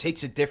 it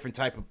takes a different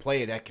type of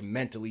player that can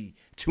mentally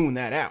tune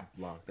that out.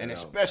 And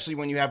especially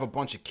when you have a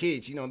bunch of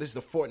kids, you know, this is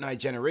the Fortnite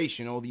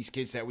generation, all these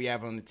kids that we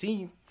have on the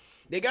team,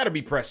 they got to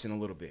be pressing a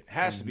little bit.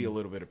 Has to be a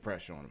little bit of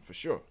pressure on them, for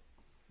sure.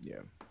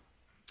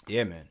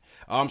 Yeah, man.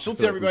 So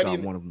to everybody.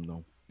 One of them,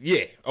 though.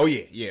 Yeah. Oh,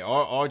 yeah.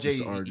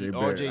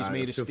 RJ's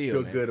made a steal,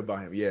 feel man. good about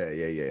him. Yeah.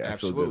 Absolutely. I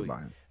feel good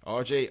about him.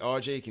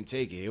 RJ can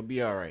take it. He'll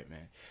be all right,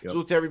 man. Yep.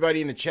 So to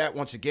everybody in the chat,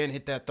 once again,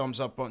 hit that thumbs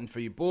up button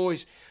for your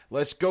boys.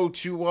 Let's go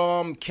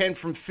to Ken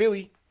from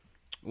Philly.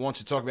 Wants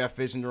to talk about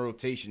Fizz and the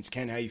rotations.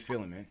 Ken, how you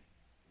feeling, man?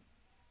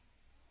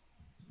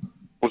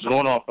 What's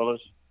going on,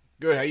 fellas?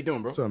 Good. How you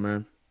doing, bro? What's up,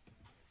 man?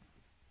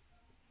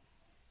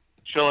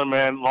 Chilling,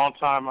 man. Long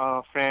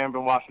time fan.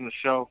 Been watching the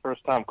show.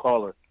 First time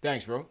caller.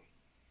 Thanks, bro.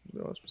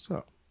 What's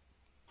up?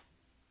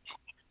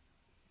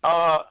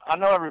 I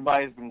know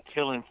everybody's been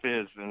killing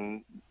Fizz,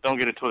 and don't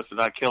get it twisted,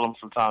 I kill him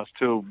sometimes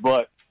too.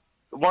 But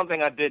the one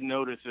thing I did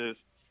notice is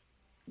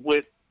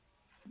with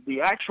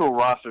the actual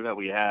roster that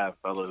we have,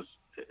 fellas,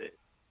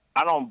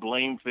 I don't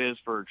blame Fizz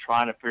for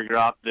trying to figure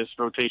out this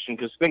rotation,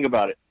 because think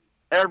about it.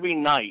 Every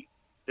night,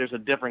 there's a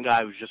different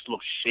guy who just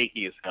looks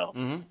shaky as hell.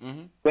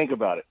 Think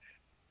about it.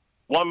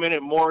 1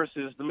 minute, Morris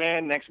is the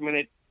man. Next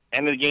minute,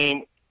 end of the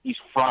game, he's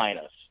frying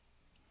us.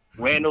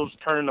 Randall's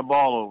turning the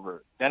ball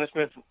over. Dennis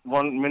Smith,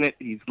 1 minute,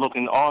 he's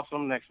looking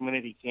awesome. Next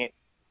minute, he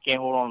can't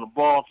hold on to the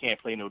ball, can't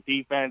play no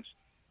defense.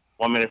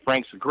 1 minute,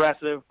 Frank's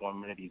aggressive.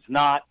 1 minute, he's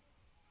not.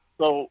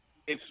 So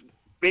it's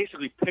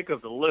basically pick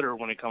of the litter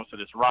when it comes to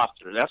this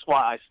roster. That's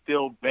why I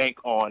still bank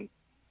on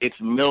it's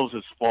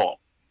Mills' fault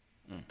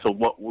to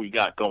what we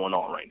got going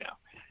on right now.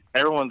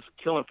 Everyone's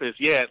killing Fizz.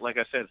 Yeah, like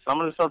I said,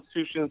 some of the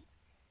substitutions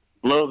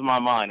blows my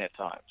mind at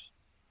times.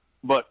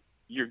 But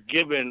you're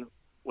given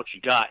what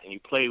you got, and you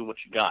play what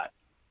you got,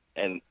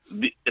 and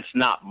it's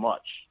not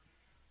much.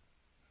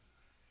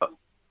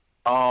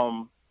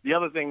 The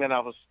other thing that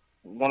I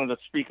wanted to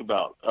speak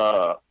about,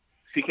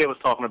 CK was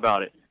talking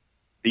about it,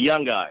 the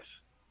young guys.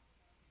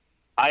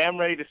 I am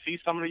ready to see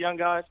some of the young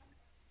guys,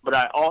 but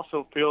I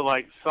also feel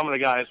like some of the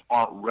guys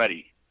aren't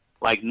ready,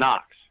 like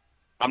Knox.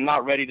 I'm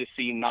not ready to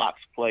see Knox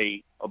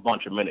play a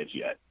bunch of minutes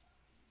yet.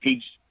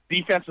 He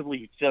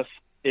defensively just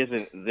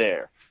isn't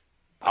there.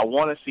 I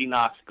want to see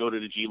Knox go to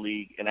the G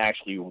League and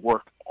actually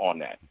work on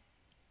that.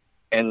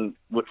 And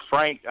with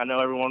Frank, I know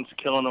everyone's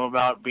killing him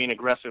about being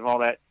aggressive and all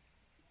that.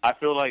 I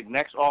feel like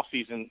next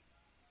offseason,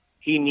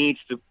 he needs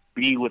to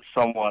be with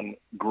someone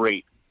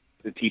great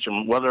to teach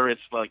him, whether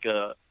it's like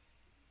a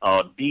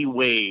D.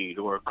 Wade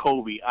or a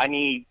Kobe. I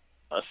need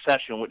a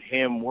session with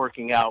him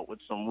working out with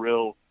some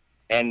real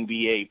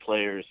NBA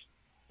players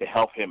to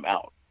help him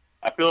out.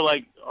 I feel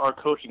like our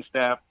coaching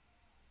staff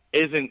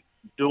isn't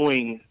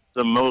doing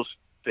the most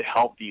to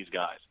help these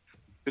guys.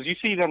 Because you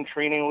see them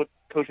training with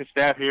coaching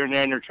staff here and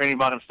there, and they're training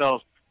by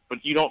themselves, but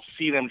you don't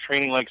see them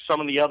training like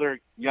some of the other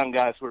young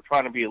guys who are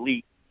trying to be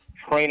elite,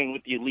 training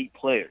with the elite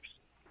players.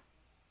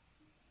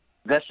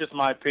 That's just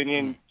my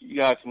opinion. You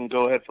guys can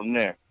go ahead from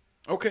there.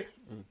 Okay.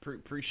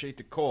 Appreciate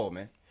the call,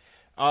 man.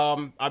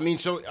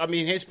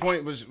 His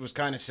point was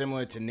kind of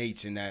similar to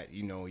Nate's in that,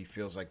 you know, he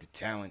feels like the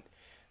talent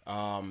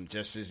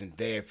just isn't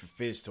there for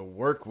Fizz to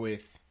work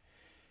with.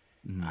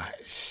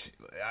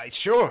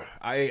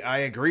 I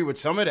agree with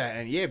some of that,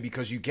 and yeah,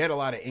 because you get a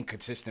lot of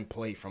inconsistent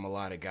play from a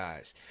lot of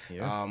guys.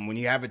 When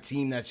you have a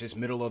team that's just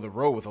middle of the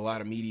road with a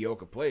lot of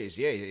mediocre players,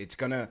 it's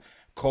gonna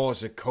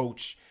cause a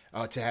coach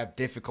to have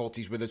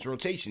difficulties with its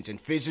rotations, and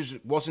Fizz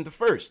wasn't the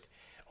first.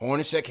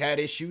 Hornacek had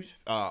issues.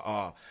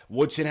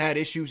 Woodson had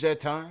issues at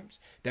times.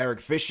 Derek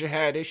Fisher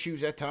had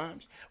issues at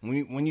times.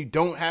 When you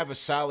don't have a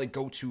solid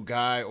go-to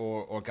guy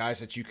or guys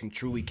that you can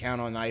truly count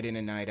on night in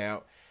and night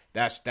out,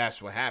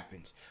 that's what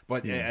happens.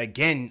 But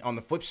again, on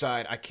the flip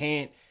side, I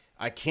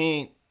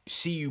can't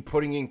see you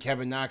putting in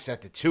Kevin Knox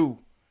at the 2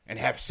 and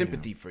have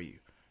sympathy for you.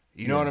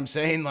 You know what I'm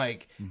saying?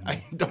 Like,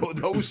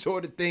 those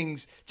sort of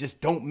things just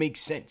don't make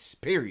sense,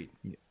 period.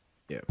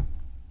 Yeah.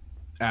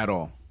 At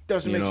all.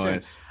 Doesn't make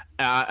sense.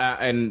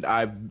 And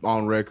I'm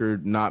on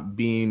record not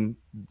being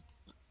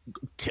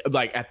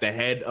like at the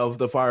head of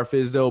the Fire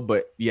Fizz though,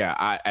 but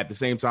at the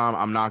same time,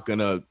 I'm not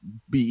gonna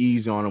be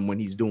easy on him when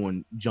he's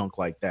doing junk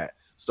like that,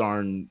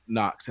 starting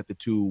Knox at the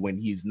 2 when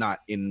he's not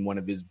in one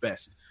of his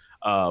best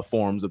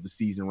forms of the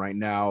season right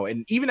now,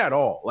 and even at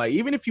all. Like,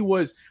 even if he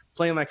was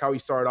playing like how he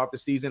started off the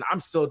season, I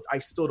still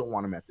don't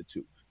want him at the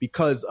 2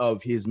 because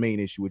of his main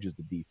issue, which is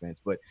the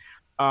defense. But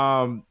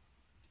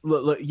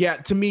look,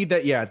 to me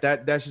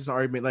that's just an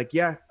argument. Like,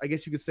 I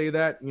guess you could say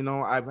that. You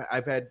know,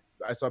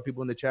 I saw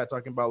people in the chat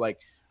talking about, like,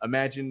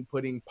 imagine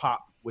putting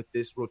Pop with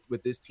this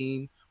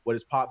team. What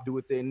does Pop do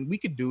with it? And we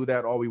could do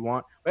that all we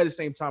want, but at the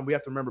same time, we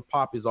have to remember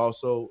Pop is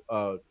also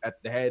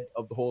at the head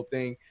of the whole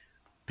thing,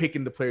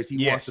 picking the players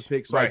he wants to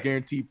pick. So I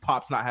guarantee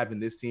Pop's not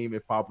having this team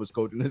if Pop was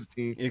coaching this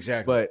team.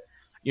 Exactly. But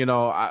you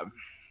know,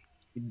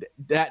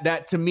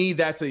 that to me,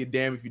 that's a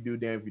damn if you do,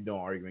 damn if you don't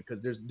argument,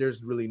 because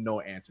there's really no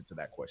answer to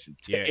that question,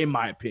 in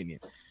my opinion.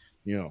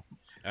 You know,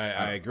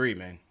 I agree,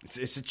 man.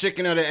 It's a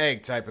chicken or the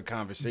egg type of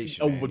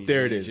conversation. Oh, but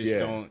there it is. Just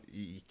don't.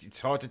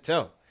 It's hard to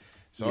tell.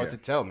 It's hard to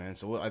tell, man.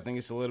 So I think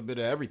it's a little bit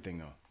of everything,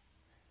 though.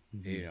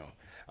 Mm-hmm. You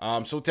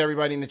know. So to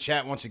everybody in the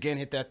chat, once again,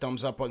 hit that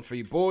thumbs up button for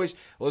you boys.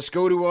 Let's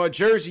go to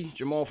Jersey.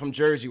 Jamal from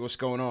Jersey. What's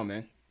going on,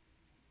 man?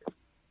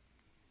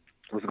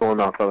 What's going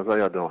on, fellas? How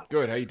y'all doing?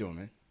 Good. How you doing,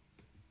 man?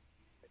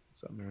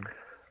 What's up, man?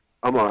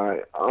 I'm all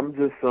right. I'm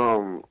just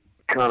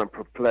kind of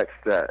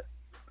perplexed at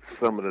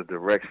some of the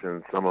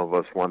directions some of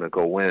us want to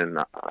go in.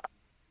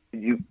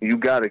 You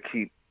got to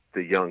keep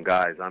the young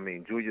guys. I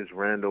mean, Julius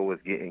Randle was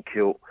getting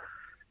killed.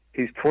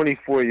 He's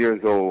 24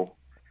 years old.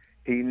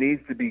 He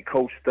needs to be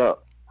coached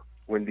up.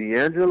 When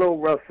D'Angelo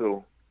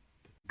Russell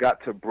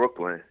got to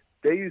Brooklyn,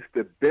 they used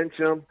to bench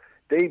him.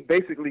 They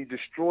basically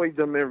destroyed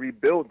them and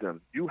rebuild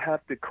them. You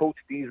have to coach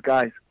these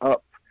guys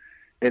up.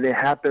 And it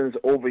happens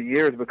over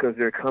years because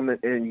they're coming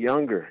in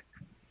younger.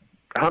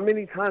 How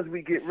many times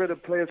we get rid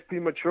of players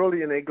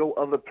prematurely and they go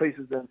other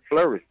places and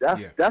flourish?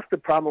 That's the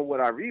problem with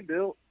our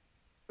rebuild.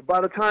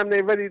 By the time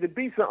they're ready to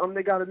be something,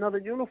 they got another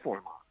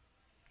uniform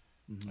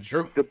on.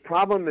 True. The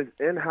problem is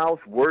in-house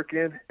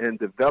working and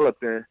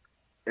developing,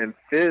 and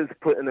Fizz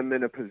putting them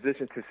in a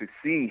position to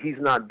succeed. He's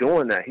not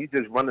doing that. He's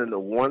just running the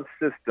one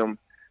system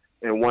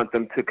and want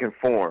them to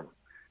conform.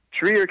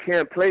 Trier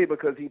can't play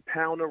because he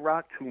pound the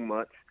rock too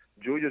much.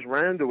 Julius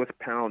Randle is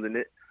pounding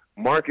it.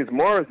 Marcus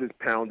Morris is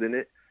pounding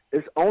it.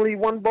 It's only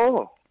one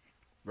ball.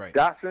 Right.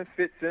 Dotson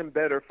fits in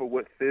better for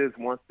what Fizz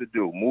wants to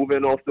do,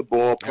 moving off the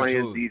ball,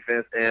 playing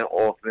defense and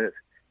offense,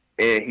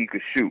 and he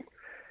could shoot.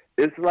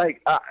 It's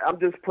like, I'm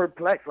just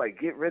perplexed. Like,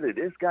 get rid of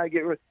this guy,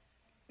 get rid.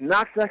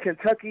 Knox at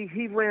Kentucky,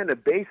 he ran the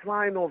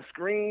baseline off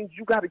screens.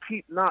 You got to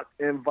keep Knox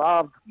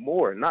involved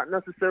more, not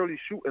necessarily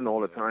shooting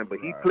all the time, but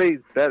he plays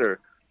better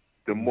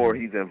the more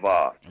he's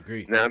involved.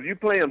 Agreed. Now, if you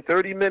play him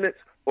 30 minutes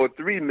or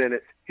 3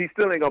 minutes, he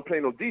still ain't going to play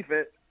no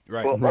defense.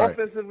 Right. But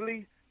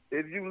offensively,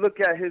 if you look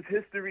at his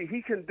history,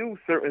 he can do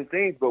certain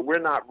things, but we're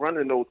not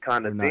running those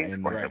kind of things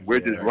for him. We're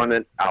just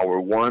running our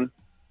one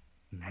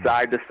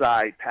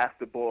side-to-side, pass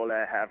the ball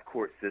at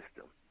half-court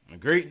system.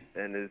 Agreed.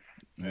 And it's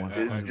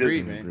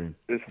agreed, man.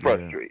 It's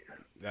frustrating.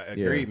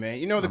 Agreed, man.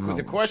 You know,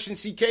 the question,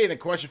 CK, the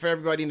question for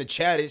everybody in the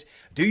chat is,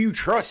 do you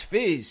trust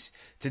Fizz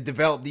to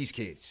develop these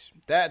kids?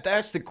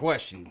 That's the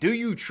question. Do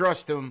you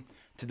trust them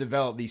to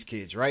develop these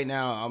kids? Right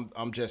now,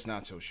 I'm just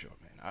not so sure,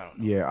 man. I don't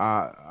know.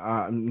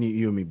 Yeah,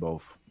 you and me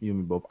both.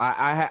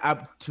 I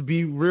to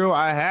be real,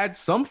 I had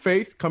some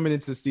faith coming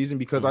into the season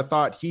because I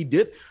thought he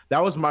did.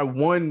 That was my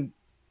one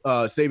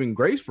saving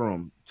grace for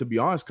him, to be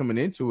honest, coming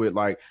into it.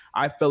 Like,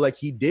 I felt like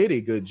he did a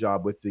good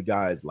job with the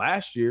guys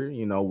last year,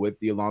 you know, with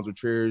the Alonzo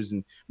Triers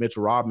and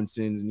Mitchell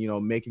Robinsons, and, you know,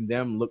 making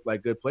them look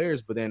like good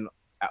players. But then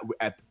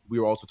we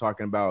were also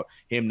talking about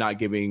him not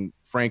giving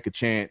Frank a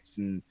chance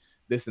and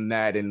this and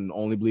that, and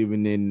only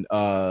believing in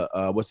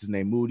what's his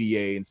name,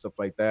 Moutier and stuff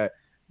like that.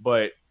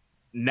 But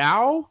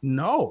now,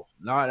 no,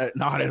 not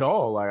at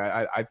all.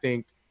 Like, I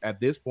think at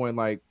this point,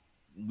 like,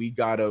 we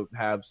gotta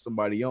have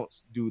somebody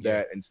else do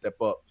that and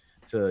step up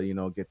to, you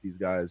know, get these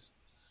guys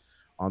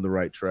on the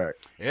right track.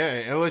 Yeah,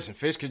 and listen,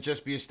 Fizz could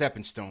just be a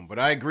stepping stone, but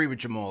I agree with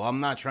Jamal. I'm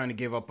not trying to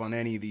give up on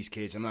any of these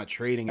kids. I'm not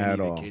trading any of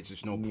the kids.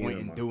 There's no point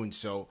in doing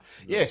so.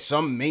 Yeah,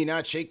 some may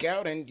not shake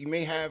out, and it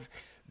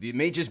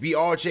may just be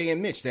RJ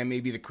and Mitch that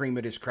may be the cream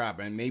of this crop,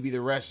 and maybe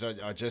the rest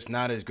are just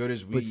not as good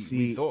as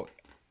we thought.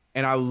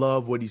 And I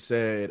love what he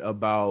said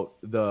about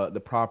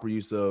the proper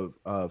use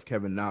of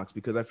Kevin Knox,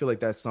 because I feel like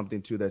that's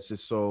something too that's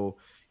just so,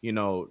 you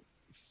know,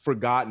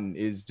 forgotten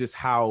is just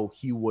how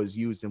he was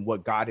used and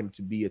what got him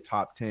to be a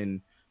top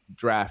 10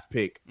 draft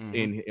pick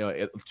in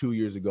 2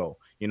 years ago.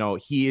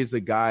 He is a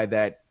guy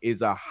that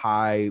is a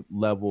high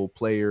level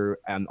player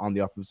and on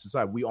the offensive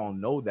side. We all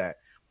know that.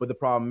 But the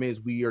problem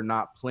is we are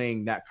not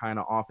playing that kind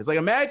of offense. Like,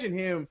 imagine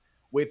him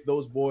with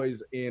those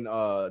boys in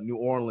New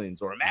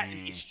Orleans, or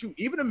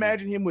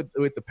imagine him with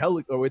the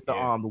Pelicans or with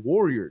the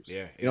Warriors. You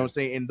know what I'm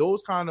saying? And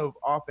those kind of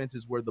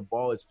offenses where the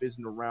ball is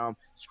fizzing around,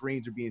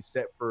 screens are being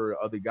set for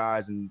other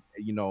guys, and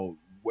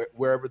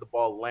wherever the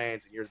ball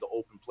lands and you're the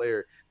open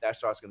player, that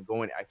shot's going to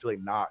go in. I feel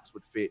like Knox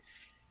would fit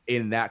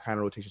in that kind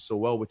of rotation so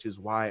well, which is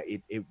why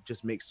it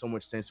just makes so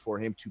much sense for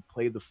him to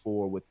play the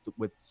 4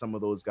 with some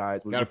of those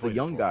guys, with the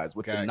young guys,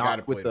 with the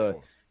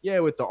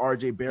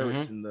RJ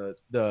Barretts and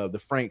the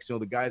Franks,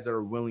 the guys that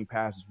are willing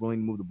passes, willing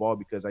to move the ball,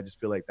 because I just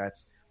feel like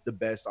that's the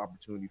best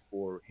opportunity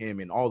for him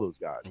and all those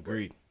guys.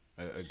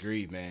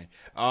 Agreed, man.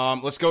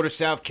 Let's go to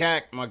South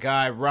Cac. My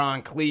guy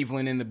Ron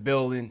Cleveland in the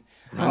building.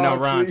 I know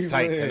Ron's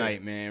tight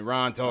tonight, man.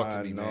 Ron, talk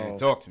to me, man.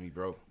 Talk to me,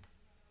 bro.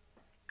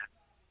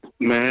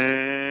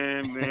 Man.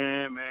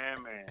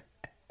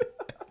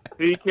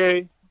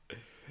 PK,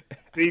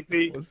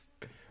 CP.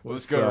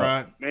 What's good,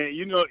 Ron? Man,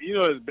 you know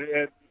it's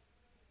bad.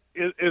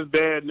 It's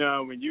bad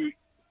now when you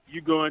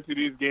go into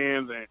these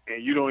games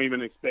and you don't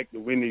even expect to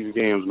win these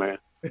games, man.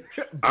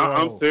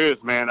 I'm serious,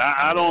 man.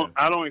 I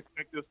don't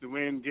expect us to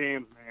win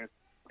games, man.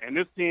 And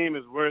this team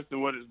is worse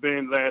than what it's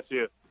been last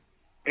year.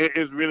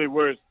 It's really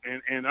worse.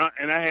 And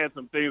I had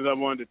some things I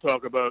wanted to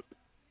talk about.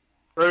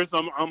 First,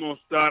 I'm gonna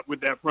start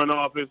with that front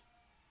office.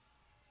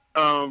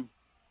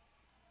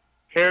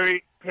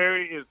 Perry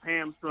is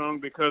hamstrung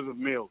because of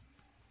Mills.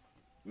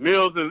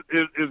 Mills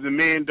is the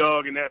main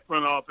dog in that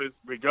front office,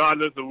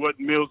 regardless of what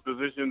Mills'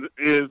 position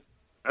is.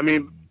 I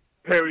mean,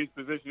 Perry's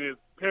position is.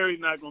 Perry's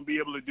not going to be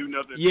able to do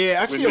nothing.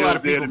 Yeah, I see a lot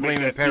of people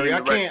blaming Perry.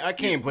 I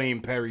can't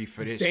blame Perry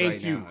for this now.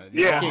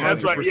 Yeah,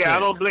 that's right. Yeah, I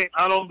don't blame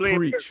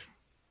Perry.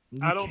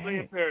 I don't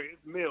blame Perry.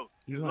 It's Mills.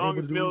 As long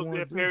as Mills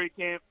there, Perry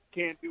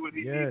can't do what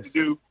he needs to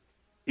do.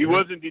 He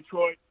was in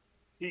Detroit.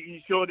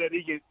 He showed that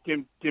he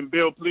can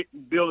build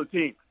a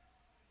team.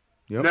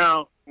 Yep.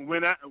 Now,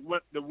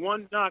 what the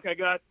one knock I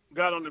got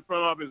on the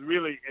front office,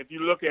 really, if you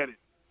look at it,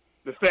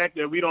 the fact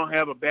that we don't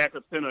have a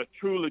backup center, a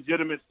true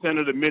legitimate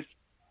center to Mitch,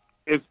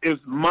 is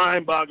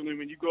mind-boggling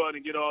when you go out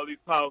and get all these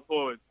power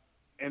forwards.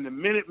 And the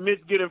minute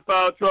Mitch get in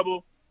foul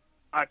trouble,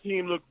 our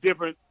team looks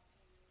different.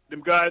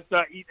 Them guys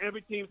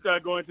every team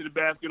start going to the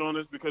basket on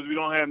us because we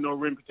don't have no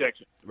rim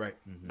protection. Right.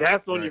 Mm-hmm.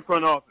 That's on your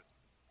front office.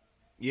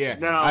 Yeah.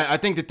 Now, I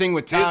think the thing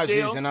with Taj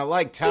is, and I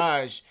like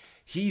Taj,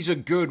 he's a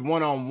good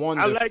one-on-one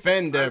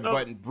defender,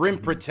 but rim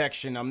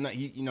protection,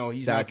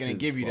 he's not going to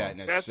give you that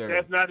necessarily.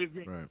 That's not his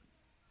game. Right.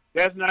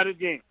 That's not his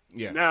game.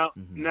 Yeah. Now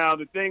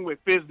the thing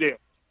with Fizdale,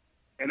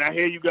 and I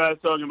hear you guys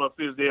talking about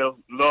Fizdale.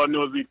 Lord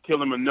knows we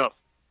kill him enough,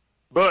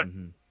 but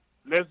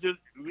let's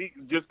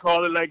just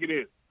call it like it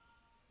is.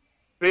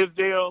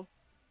 Fizdale,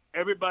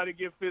 everybody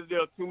give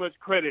Fizdale too much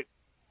credit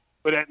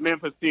for that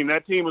Memphis team.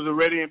 That team was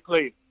already in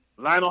place.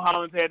 Lionel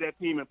Hollins had that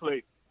team in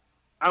place.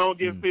 I don't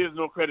give Fizz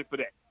no credit for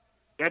that.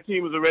 That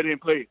team was already in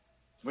place.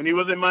 When he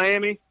was in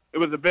Miami, it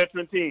was a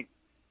veteran team.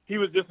 He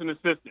was just an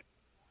assistant.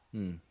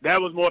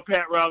 That was more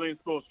Pat Riley and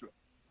Spoelstra.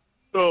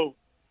 So,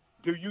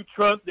 do you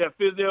trust that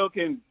Fizdale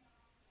can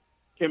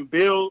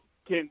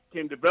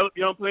develop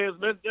young players?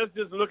 Let's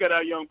just look at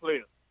our young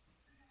players.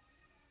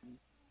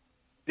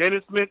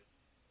 Dennis Smith,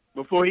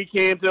 before he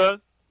came to us,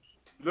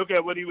 look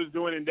at what he was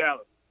doing in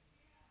Dallas.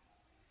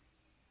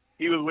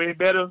 He was way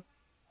better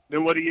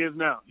than what he is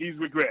now. He's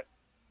regressed.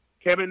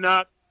 Kevin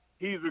Knox,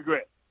 he's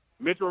regressed.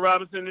 Mitchell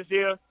Robinson this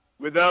year,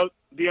 without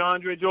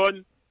DeAndre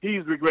Jordan,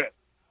 he's regressed.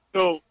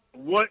 So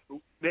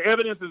the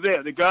evidence is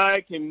there. The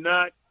guy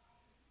cannot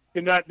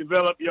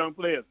develop young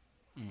players.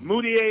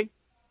 Moutier,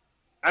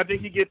 I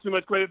think he gets too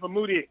much credit for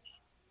Moutier.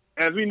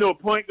 As we know,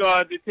 point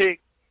guards, it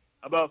takes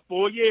about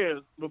 4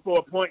 years before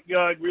a point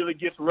guard really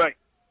gets right.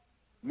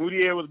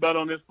 Moutier was about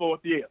on his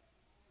 4th year.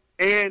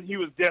 And he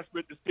was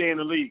desperate to stay in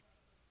the league.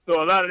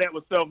 So a lot of that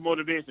was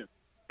self-motivation.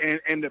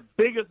 And the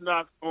biggest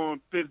knock on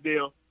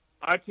Fizdale,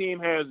 our team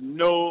has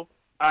no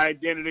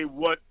identity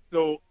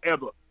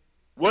whatsoever.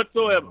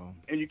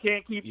 And you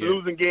can't keep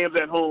losing games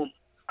at home.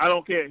 I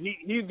don't care.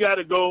 He's got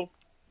to go.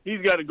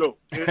 He's got to go.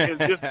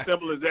 It's just as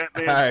simple as that,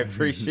 man. I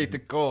appreciate the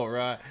call,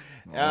 Rod.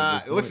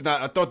 Listen,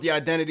 I thought the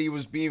identity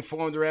was being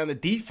formed around the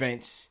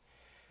defense.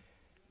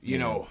 You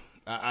know,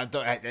 I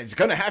thought it's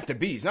going to have to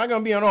be. It's not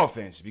going to be on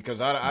offense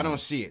because I don't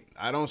see it.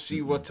 I don't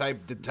see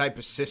the type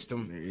of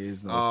system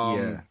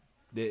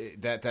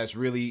that's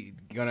really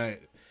going to,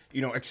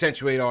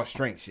 accentuate our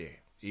strengths here.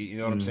 You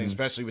know what I'm saying?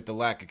 Especially with the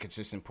lack of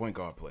consistent point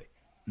guard play.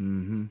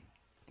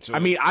 So, I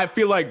mean, I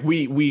feel like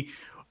we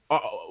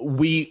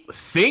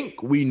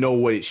think we know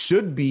what it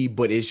should be,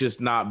 but it's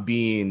just not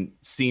being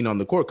seen on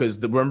the court. Because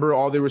remember,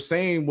 all they were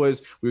saying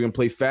was we were going to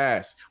play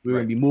fast, we were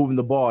going to be moving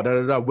the ball,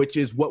 which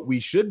is what we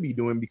should be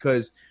doing.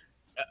 Because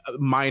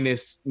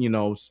minus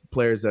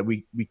players that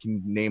we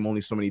can name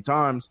only so many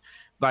times,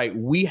 like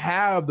we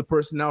have the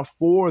personnel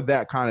for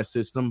that kind of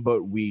system,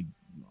 but we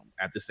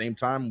at the same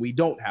time, we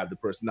don't have the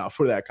personnel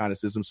for that kind of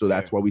system. So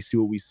that's why we see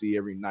what we see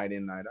every night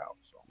in, night out.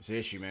 So it's the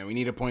issue, man. We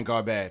need a point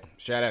guard bad.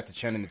 Shout out to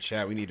Chen in the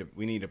chat. We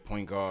need a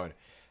point guard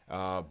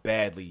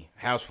badly.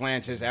 House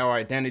Flan says our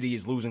identity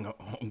is losing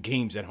home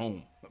games at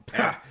home.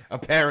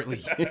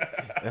 Apparently.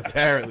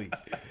 Apparently.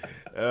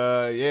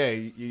 Yeah,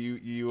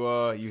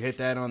 you hit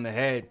that on the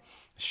head.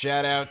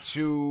 Shout out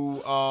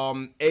to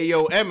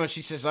Ayo Emma.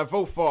 She says, I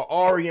vote for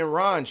Ari and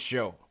Ron's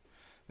show.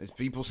 As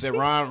people said,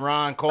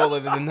 Ron call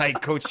of the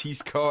night, Coach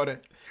Heath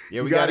Carter.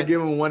 Yeah, we gotta give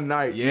them one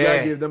night. Yeah, you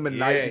gotta give them a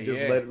night and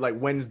just let it, like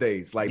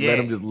Wednesdays, let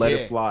them just let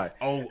it fly.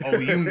 Oh,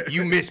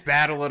 you missed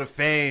Battle of the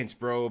Fans,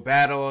 bro.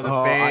 Battle of the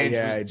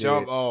Fans was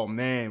jump. Oh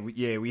man,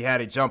 we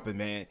had it jumping,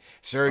 man.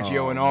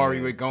 Sergio and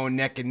Ari were going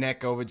neck and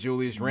neck over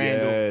Julius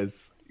Randle.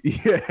 Yes.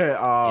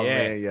 Yeah. Oh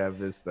man, I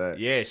missed that.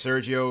 Yeah,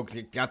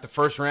 Sergio got the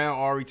first round.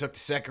 Ari took the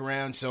second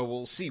round. So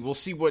we'll see. We'll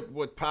see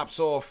what pops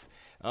off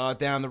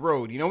down the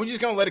road. We're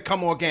just gonna let it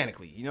come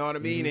organically. You know what I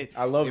mean?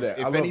 I love that.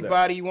 If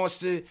anybody wants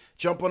to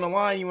jump on the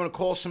line, you want to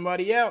call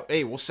somebody out,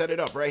 hey, we'll set it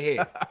up right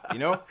here.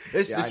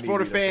 This is for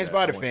the fans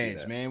by the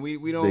fans, man.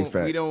 We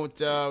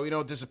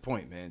don't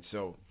disappoint, man.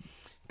 So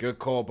good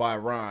call by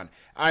Ron.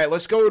 All right,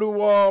 let's go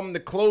to the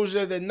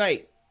closer of the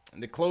night.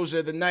 And the closer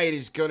of the night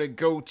is going to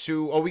go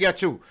to... we got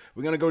two.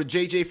 We're going to go to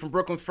JJ from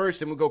Brooklyn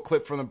first, and we'll go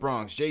Clip from the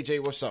Bronx.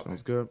 JJ, what's up?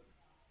 Sounds good.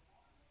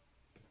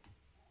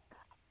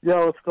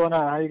 Yo, what's going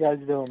on? How you guys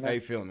doing, man? How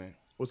you feeling, man?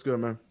 What's good,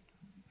 man?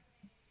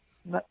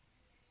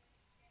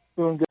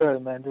 Doing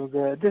good, man. Doing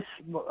good. Just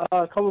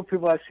a couple of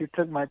people actually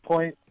took my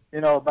point,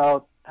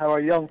 about how our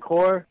young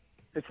core,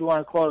 if you want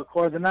to call it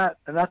core, they're not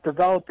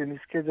developing. These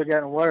kids are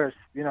getting worse.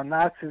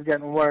 Knox is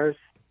getting worse.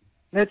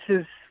 Mitch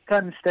is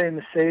kind of staying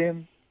the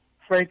same.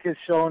 Frank is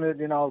showing it,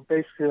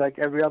 basically like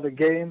every other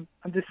game.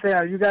 I'm just saying,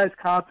 are you guys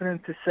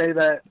confident to say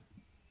that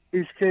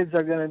these kids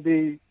are going to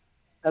be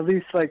at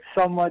least like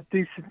somewhat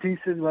decent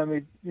pieces when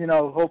we,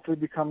 hopefully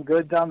become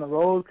good down the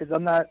road? Because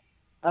I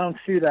don't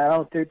see that. I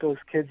don't think those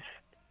kids,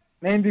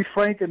 maybe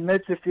Frank and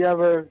Mitch, if you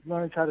ever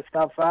learn to try to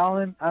stop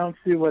fouling, I don't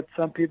see what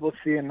some people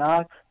see in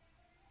Knox.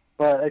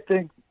 But I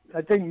think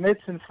Mitch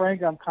and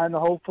Frank, I'm kind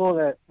of hopeful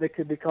that they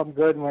could become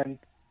good when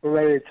we're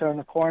ready to turn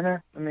the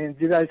corner. I mean,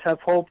 do you guys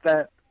have hope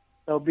that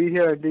they'll be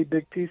here and be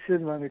big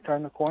pieces when we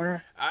turn the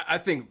corner? I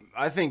think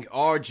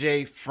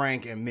RJ,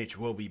 Frank, and Mitch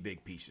will be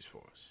big pieces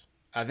for us.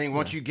 I think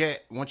once you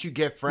get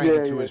Frank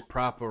into his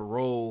proper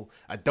role,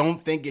 I don't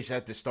think it's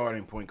at the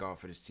starting point guard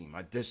for this team.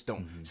 I just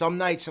don't. Mm-hmm. Some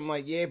nights I'm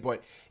like,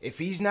 but if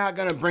he's not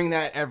gonna bring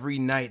that every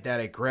night,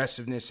 that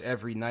aggressiveness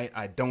every night,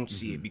 I don't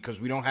see it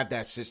because we don't have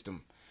that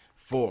system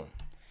for him.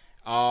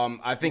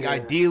 I think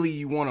ideally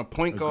you want a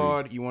point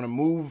guard, you want to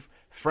move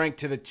Frank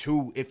to the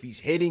 2 if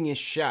he's hitting his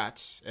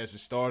shots as a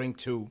starting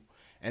 2.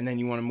 And then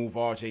you want to move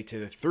RJ to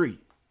the 3.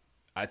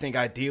 I think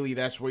ideally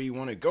that's where you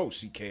want to go,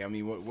 CK. I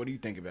mean, what do you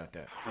think about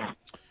that?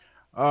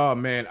 Oh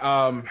man,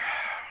 I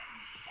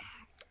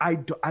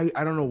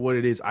don't know what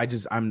it is.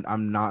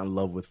 I'm not in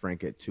love with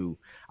Frank at 2.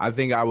 I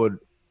think I would,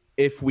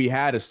 if we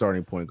had a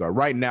starting point guard.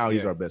 Right now,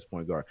 he's our best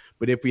point guard.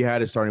 But if we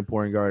had a starting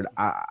point guard,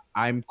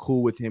 I'm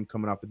cool with him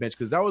coming off the bench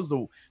because that was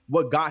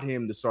what got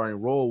him the starting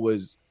role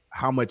was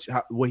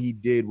what he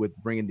did with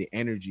bringing the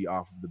energy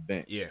off of the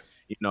bench. Yeah.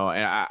 And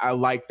I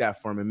like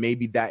that for him. And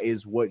maybe that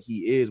is what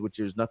he is, which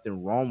there's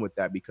nothing wrong with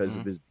that because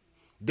of his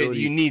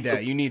ability. You need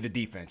that. You need the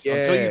defense. Yeah.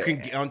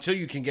 Until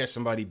you can get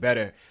somebody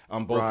better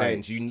on both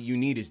ends, you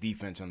need his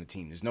defense on the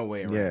team. There's no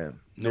way around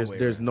it.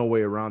 There's no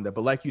way around that.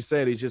 But like you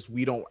said, it's just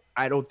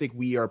I don't think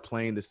we are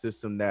playing the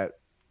system that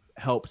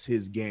helps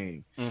his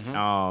game.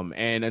 Mm-hmm.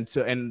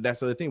 And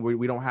that's the other thing.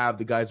 We don't have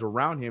the guys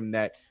around him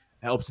that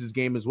helps his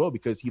game as well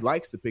because he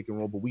likes to pick and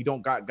roll, but we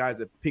don't got guys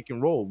that pick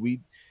and roll.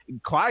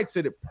 Clyde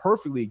said it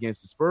perfectly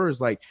against the Spurs.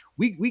 Like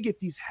we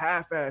get these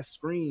half-ass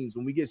screens.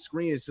 When we get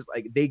screens, it's just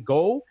like they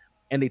go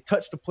and they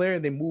touch the player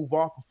and they move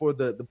off before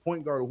the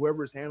point guard or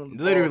whoever is handling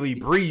the literally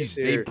ball,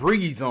 they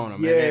breathe on him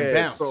and then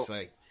bounce.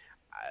 So,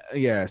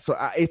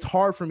 it's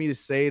hard for me to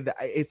say that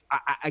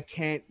I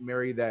can't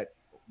marry that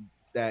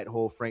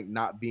whole Frank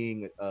not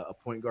being a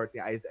point guard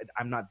thing.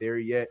 I'm not there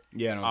yet.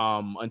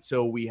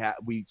 Until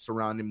we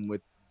surround him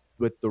with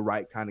the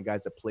right kind of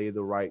guys that play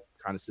the right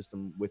kind of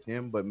system with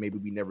him, but maybe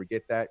we never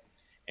get that,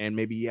 and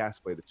maybe he has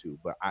to play the 2.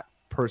 But I'm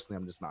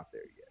just not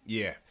there yet.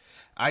 Yeah,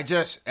 and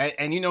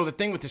the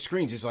thing with the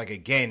screens is like,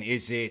 again,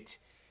 is it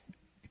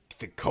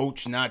the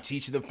coach not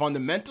teaching the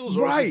fundamentals,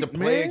 or is it the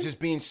player just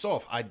being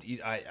soft? I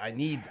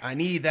need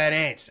that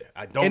answer.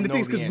 I don't know. And the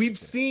thing is, because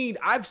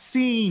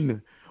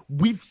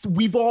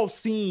we've all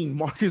seen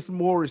Marcus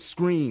Morris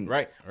screens,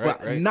 right.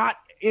 Not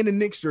in a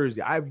Knicks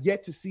jersey. I've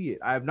yet to see it.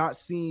 I have not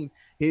seen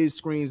his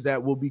screens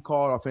that will be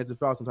called offensive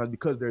fouls sometimes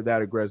because they're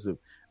that aggressive.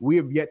 We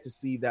have yet to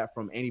see that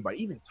from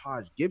anybody. Even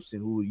Taj Gibson,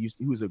 who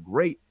was a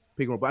great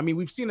pick and roll. I mean,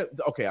 we've seen it.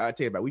 Okay, I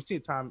tell you about. We've seen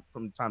it from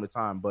time to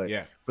time, but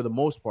for the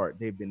most part,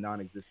 they've been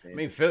non-existent. I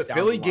mean,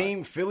 Philly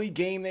game,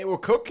 they were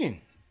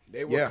cooking.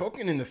 They were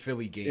cooking in the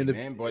Philly game,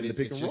 man. But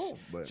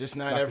it's just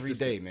not every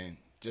day, man.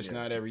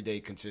 Not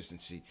everyday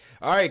consistency.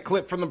 All right,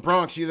 Clip from the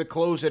Bronx. You're the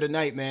closer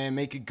tonight, man.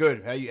 Make it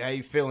good. How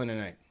you feeling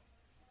tonight?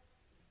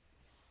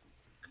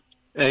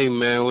 Hey,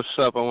 man, what's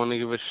up? I want to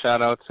give a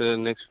shout-out to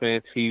Knicks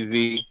Fan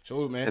TV.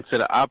 Salute, man. And to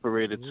the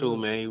operator, too,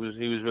 man. He was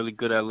really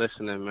good at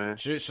listening, man.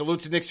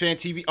 Salute to Knicks Fan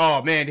TV.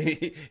 Oh, man,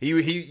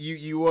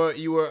 you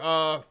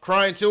were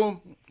crying to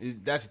him?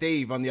 That's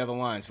Dave on the other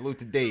line. Salute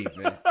to Dave,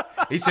 man.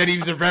 He said he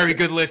was a very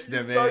good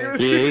listener, man.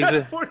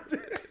 Yeah,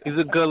 he's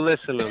a good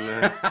listener,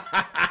 man.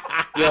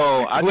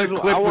 Yo,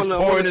 Clip was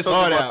pouring his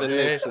heart out,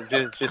 man.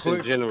 Just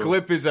in general.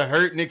 Clip is a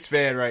hurt Knicks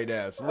fan right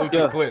now. Salute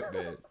to Clip,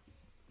 man.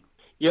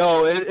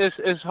 Yo,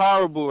 it's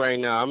horrible right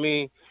now. I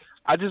mean,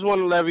 I just want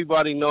to let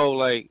everybody know,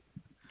 like,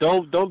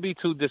 don't be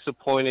too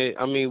disappointed.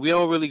 I mean, we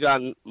don't really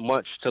got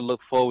much to look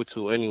forward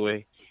to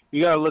anyway.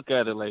 You got to look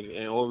at it, like,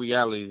 in all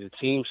reality, the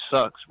team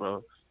sucks,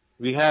 bro.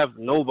 We have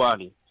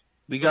nobody.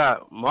 We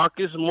got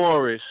Marcus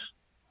Morris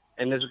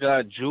and this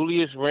guy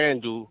Julius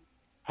Randle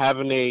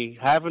having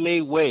a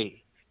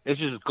way. It's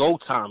just go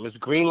time. It's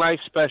green light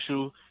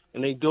special,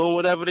 and they doing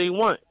whatever they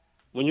want.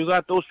 When you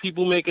got those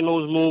people making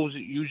those moves,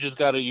 you just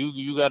gotta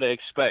you gotta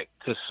expect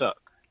to suck,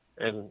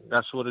 and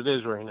that's what it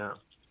is right now.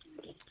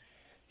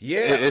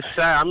 Yeah, it's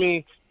sad. I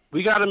mean,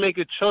 we gotta make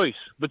a choice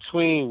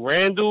between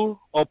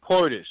Randle or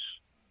Portis,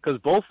 because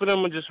both of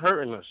them are just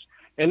hurting us,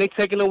 and they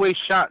taking away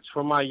shots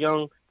from my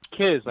young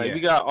kids. Like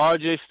we got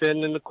RJ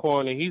standing in the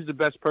corner. He's the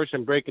best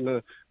person breaking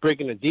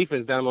the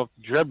defense down off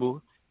the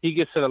dribble. He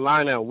gets to the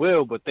line at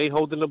will, but they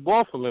holding the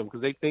ball from him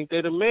because they think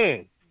they're the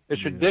man.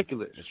 It's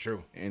ridiculous. It's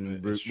true.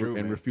 And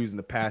refusing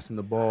to pass in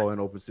the ball in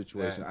open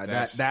situations.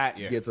 That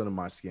gets under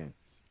my skin.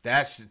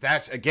 That's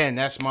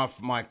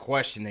my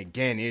question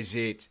again. Is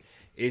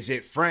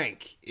it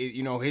Frank?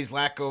 His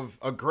lack of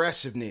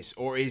aggressiveness,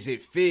 or is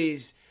it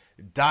Fizz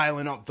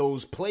dialing up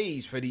those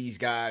plays for these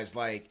guys?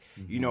 Like,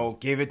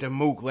 give it to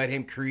Mook, let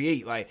him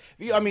create. Like,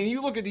 I mean,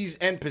 you look at these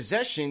end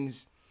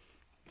possessions.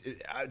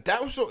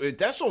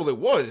 That's all it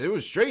was. It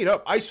was straight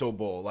up ISO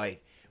ball.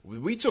 Like,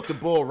 we took the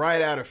ball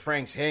right out of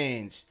Frank's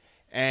hands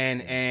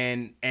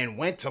and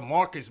went to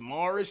Marcus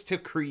Morris to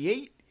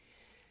create.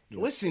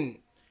 Listen,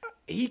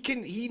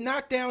 he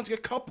knocked down a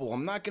couple.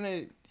 I'm not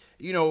gonna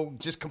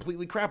just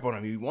completely crap on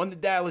him. He won the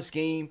Dallas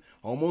game,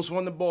 almost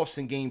won the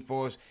Boston game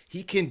for us.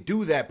 He can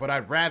do that, but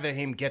I'd rather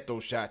him get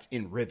those shots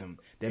in rhythm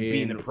than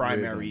being the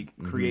primary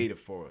creative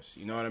for us.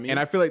 You know what I mean? And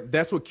I feel like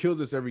that's what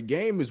kills us every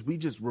game is we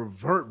just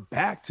revert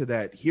back to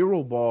that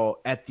hero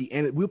ball at the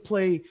end. We'll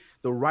play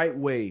the right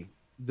way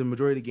the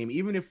majority of the game,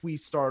 even if we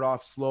start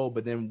off slow,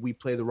 but then we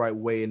play the right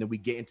way, and then we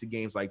get into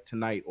games like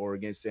tonight or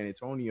against San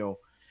Antonio.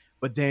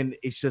 But then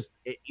it's just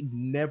it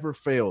never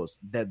fails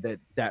that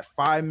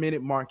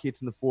 5-minute mark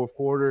hits in the fourth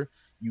quarter.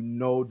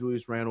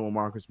 Julius Randle and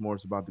Marcus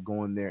Morris about to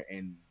go in there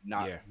and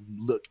not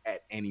look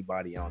at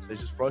anybody else.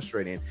 It's just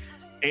frustrating.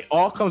 It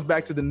all comes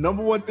back to the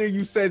number one thing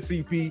you said,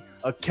 CP: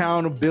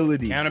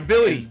 accountability. And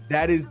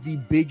that is the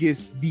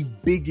biggest.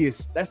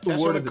 That's the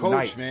word of the coach,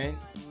 night, man.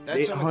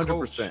 That's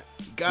 100%.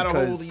 You gotta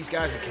hold these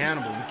guys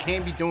accountable. You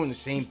can't be doing the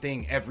same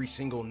thing every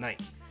single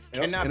night.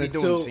 Cannot be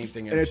doing the same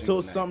thing every single night.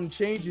 Until something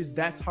changes,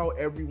 that's how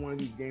every one of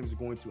these games are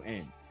going to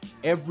end.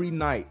 Every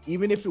night.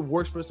 Even if it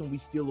works for us and we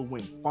steal a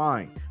win,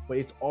 fine. But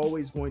it's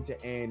always going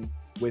to end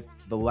with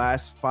the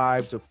last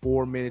 5 to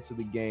 4 minutes of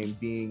the game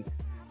being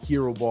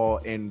hero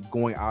ball and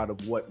going out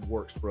of what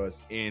works for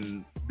us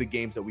in the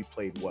games that we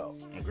played well.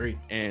 Agreed.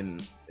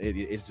 And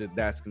it's just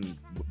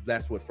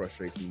that's what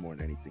frustrates me more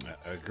than anything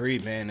else.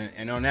 Agreed, man.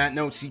 And on that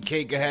note,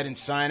 CK, go ahead and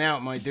sign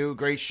out, my dude.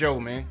 Great show,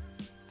 man.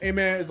 Hey,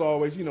 man, as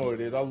always, you know what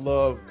it is. I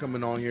love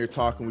coming on here,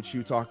 talking with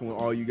you, talking with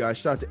all you guys.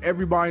 Shout out to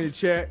everybody in the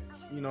chat.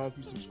 If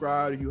you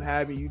subscribe, if you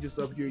haven't, you just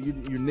up here,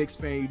 you're Knicks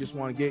fan, you just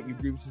want to get your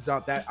grievances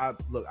out.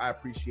 I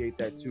appreciate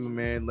that too,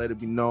 man. Let it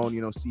be known,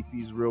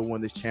 CP's a real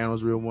one. This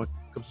channel's a real one.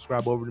 Come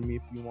subscribe over to me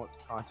if you want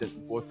content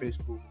before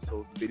Facebook.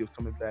 So the video's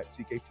coming back,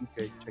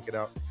 CK2K, check it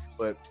out.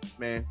 But,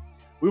 man,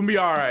 we'll be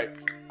all right.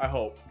 I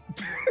hope.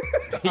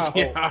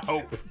 I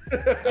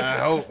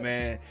hope,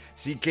 man.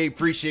 CK,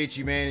 appreciate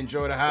you, man.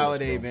 Enjoy the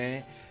holiday,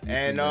 man.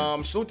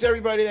 And salute to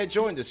everybody that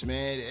joined us,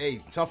 man. Hey,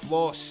 tough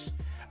loss,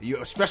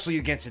 especially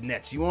against the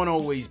Nets. You won't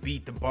always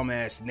beat the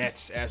bum-ass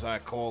Nets, as I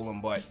call them,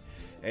 but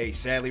hey,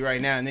 sadly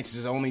right now, Knicks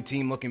is the only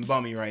team looking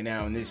bummy right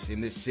now in this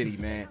city,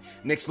 man.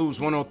 Knicks lose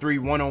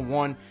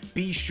 103-101.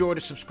 Be sure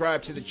to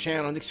subscribe to the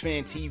channel, Knicks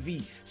Fan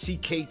TV,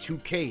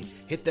 CK2K.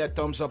 Hit that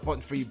thumbs up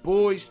button for you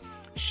boys.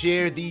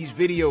 Share these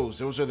videos.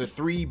 Those are the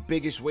 3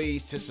 biggest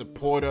ways to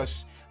support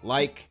us.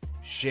 Like,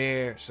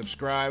 share,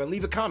 subscribe, and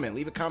leave a comment.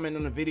 Leave a comment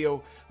on the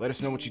video. Let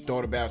us know what you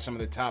thought about some of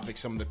the topics,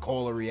 some of the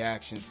caller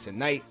reactions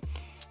tonight.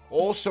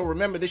 Also,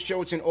 remember, this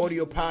show is in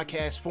audio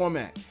podcast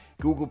format.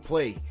 Google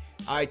Play,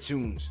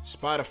 iTunes,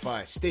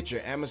 Spotify,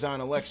 Stitcher,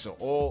 Amazon Alexa,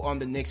 all on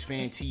the Knicks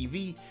Fan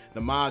TV.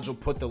 The mods will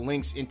put the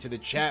links into the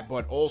chat,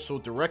 but also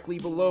directly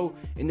below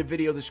in the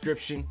video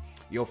description,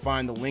 you'll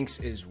find the links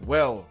as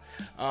well.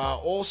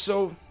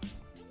 Also,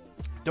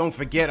 don't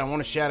forget, I want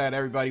to shout out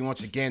everybody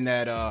once again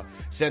that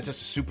sent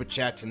us a super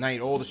chat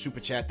tonight. All the super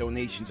chat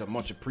donations are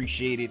much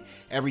appreciated.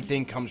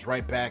 Everything comes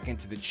right back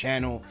into the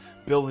channel,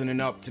 building it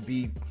up to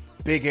be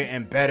bigger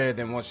and better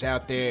than what's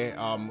out there,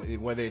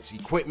 whether it's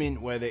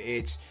equipment, whether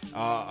it's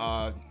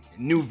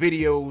new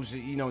videos,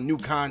 new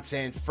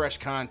content, fresh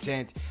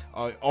content,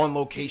 on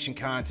location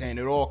content.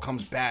 It all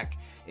comes back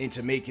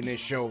into making this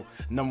show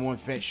number one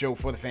show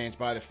for the fans,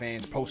 by the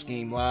fans, post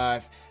game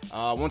live.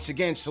 Once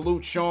again,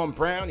 salute Sean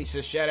Brown. He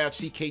says shout out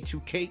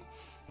CK2K,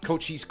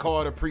 Coach Heath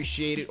Carter,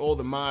 appreciate it. All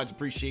the mods,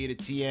 appreciate it.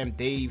 TM,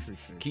 Dave,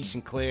 Keith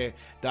Sinclair,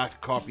 Dr.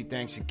 Carpy,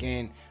 thanks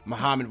again.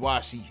 Muhammad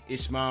Wasi,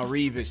 Ismail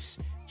Rivas,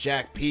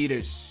 Jack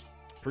Peters,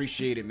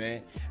 appreciate it,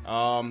 man.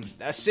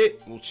 That's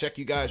it. We'll check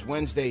you guys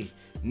Wednesday.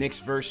 Knicks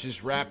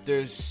versus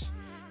Raptors.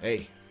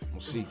 Hey,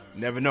 we'll see.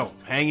 Never know.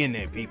 Hang in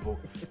there, people.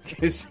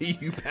 See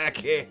you back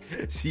here.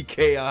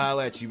 CK, I'll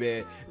holler at you,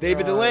 man.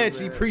 David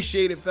Delancey,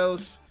 appreciate it,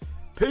 fellas.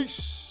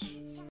 Peace.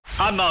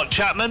 I'm Mark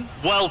Chapman.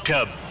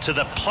 Welcome to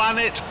the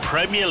Planet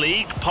Premier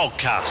League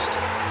podcast.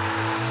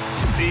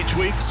 Each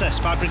week, Cesc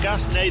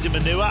Fabregas, Nader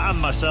Manua and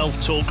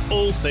myself talk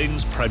all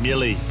things Premier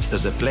League.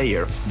 As a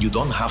player, you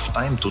don't have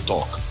time to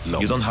talk. No.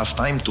 You don't have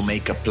time to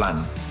make a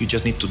plan. You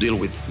just need to deal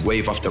with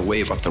wave after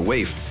wave after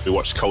wave. We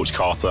watched Coach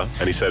Carter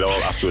and he said,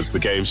 afterwards, the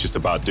game's just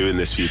about doing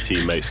this for your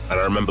teammates. And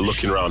I remember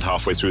looking around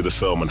halfway through the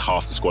film and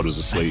half the squad was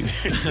asleep.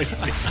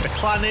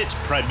 Planet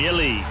Premier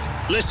League.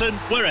 Listen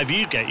wherever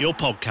you get your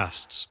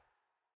podcasts.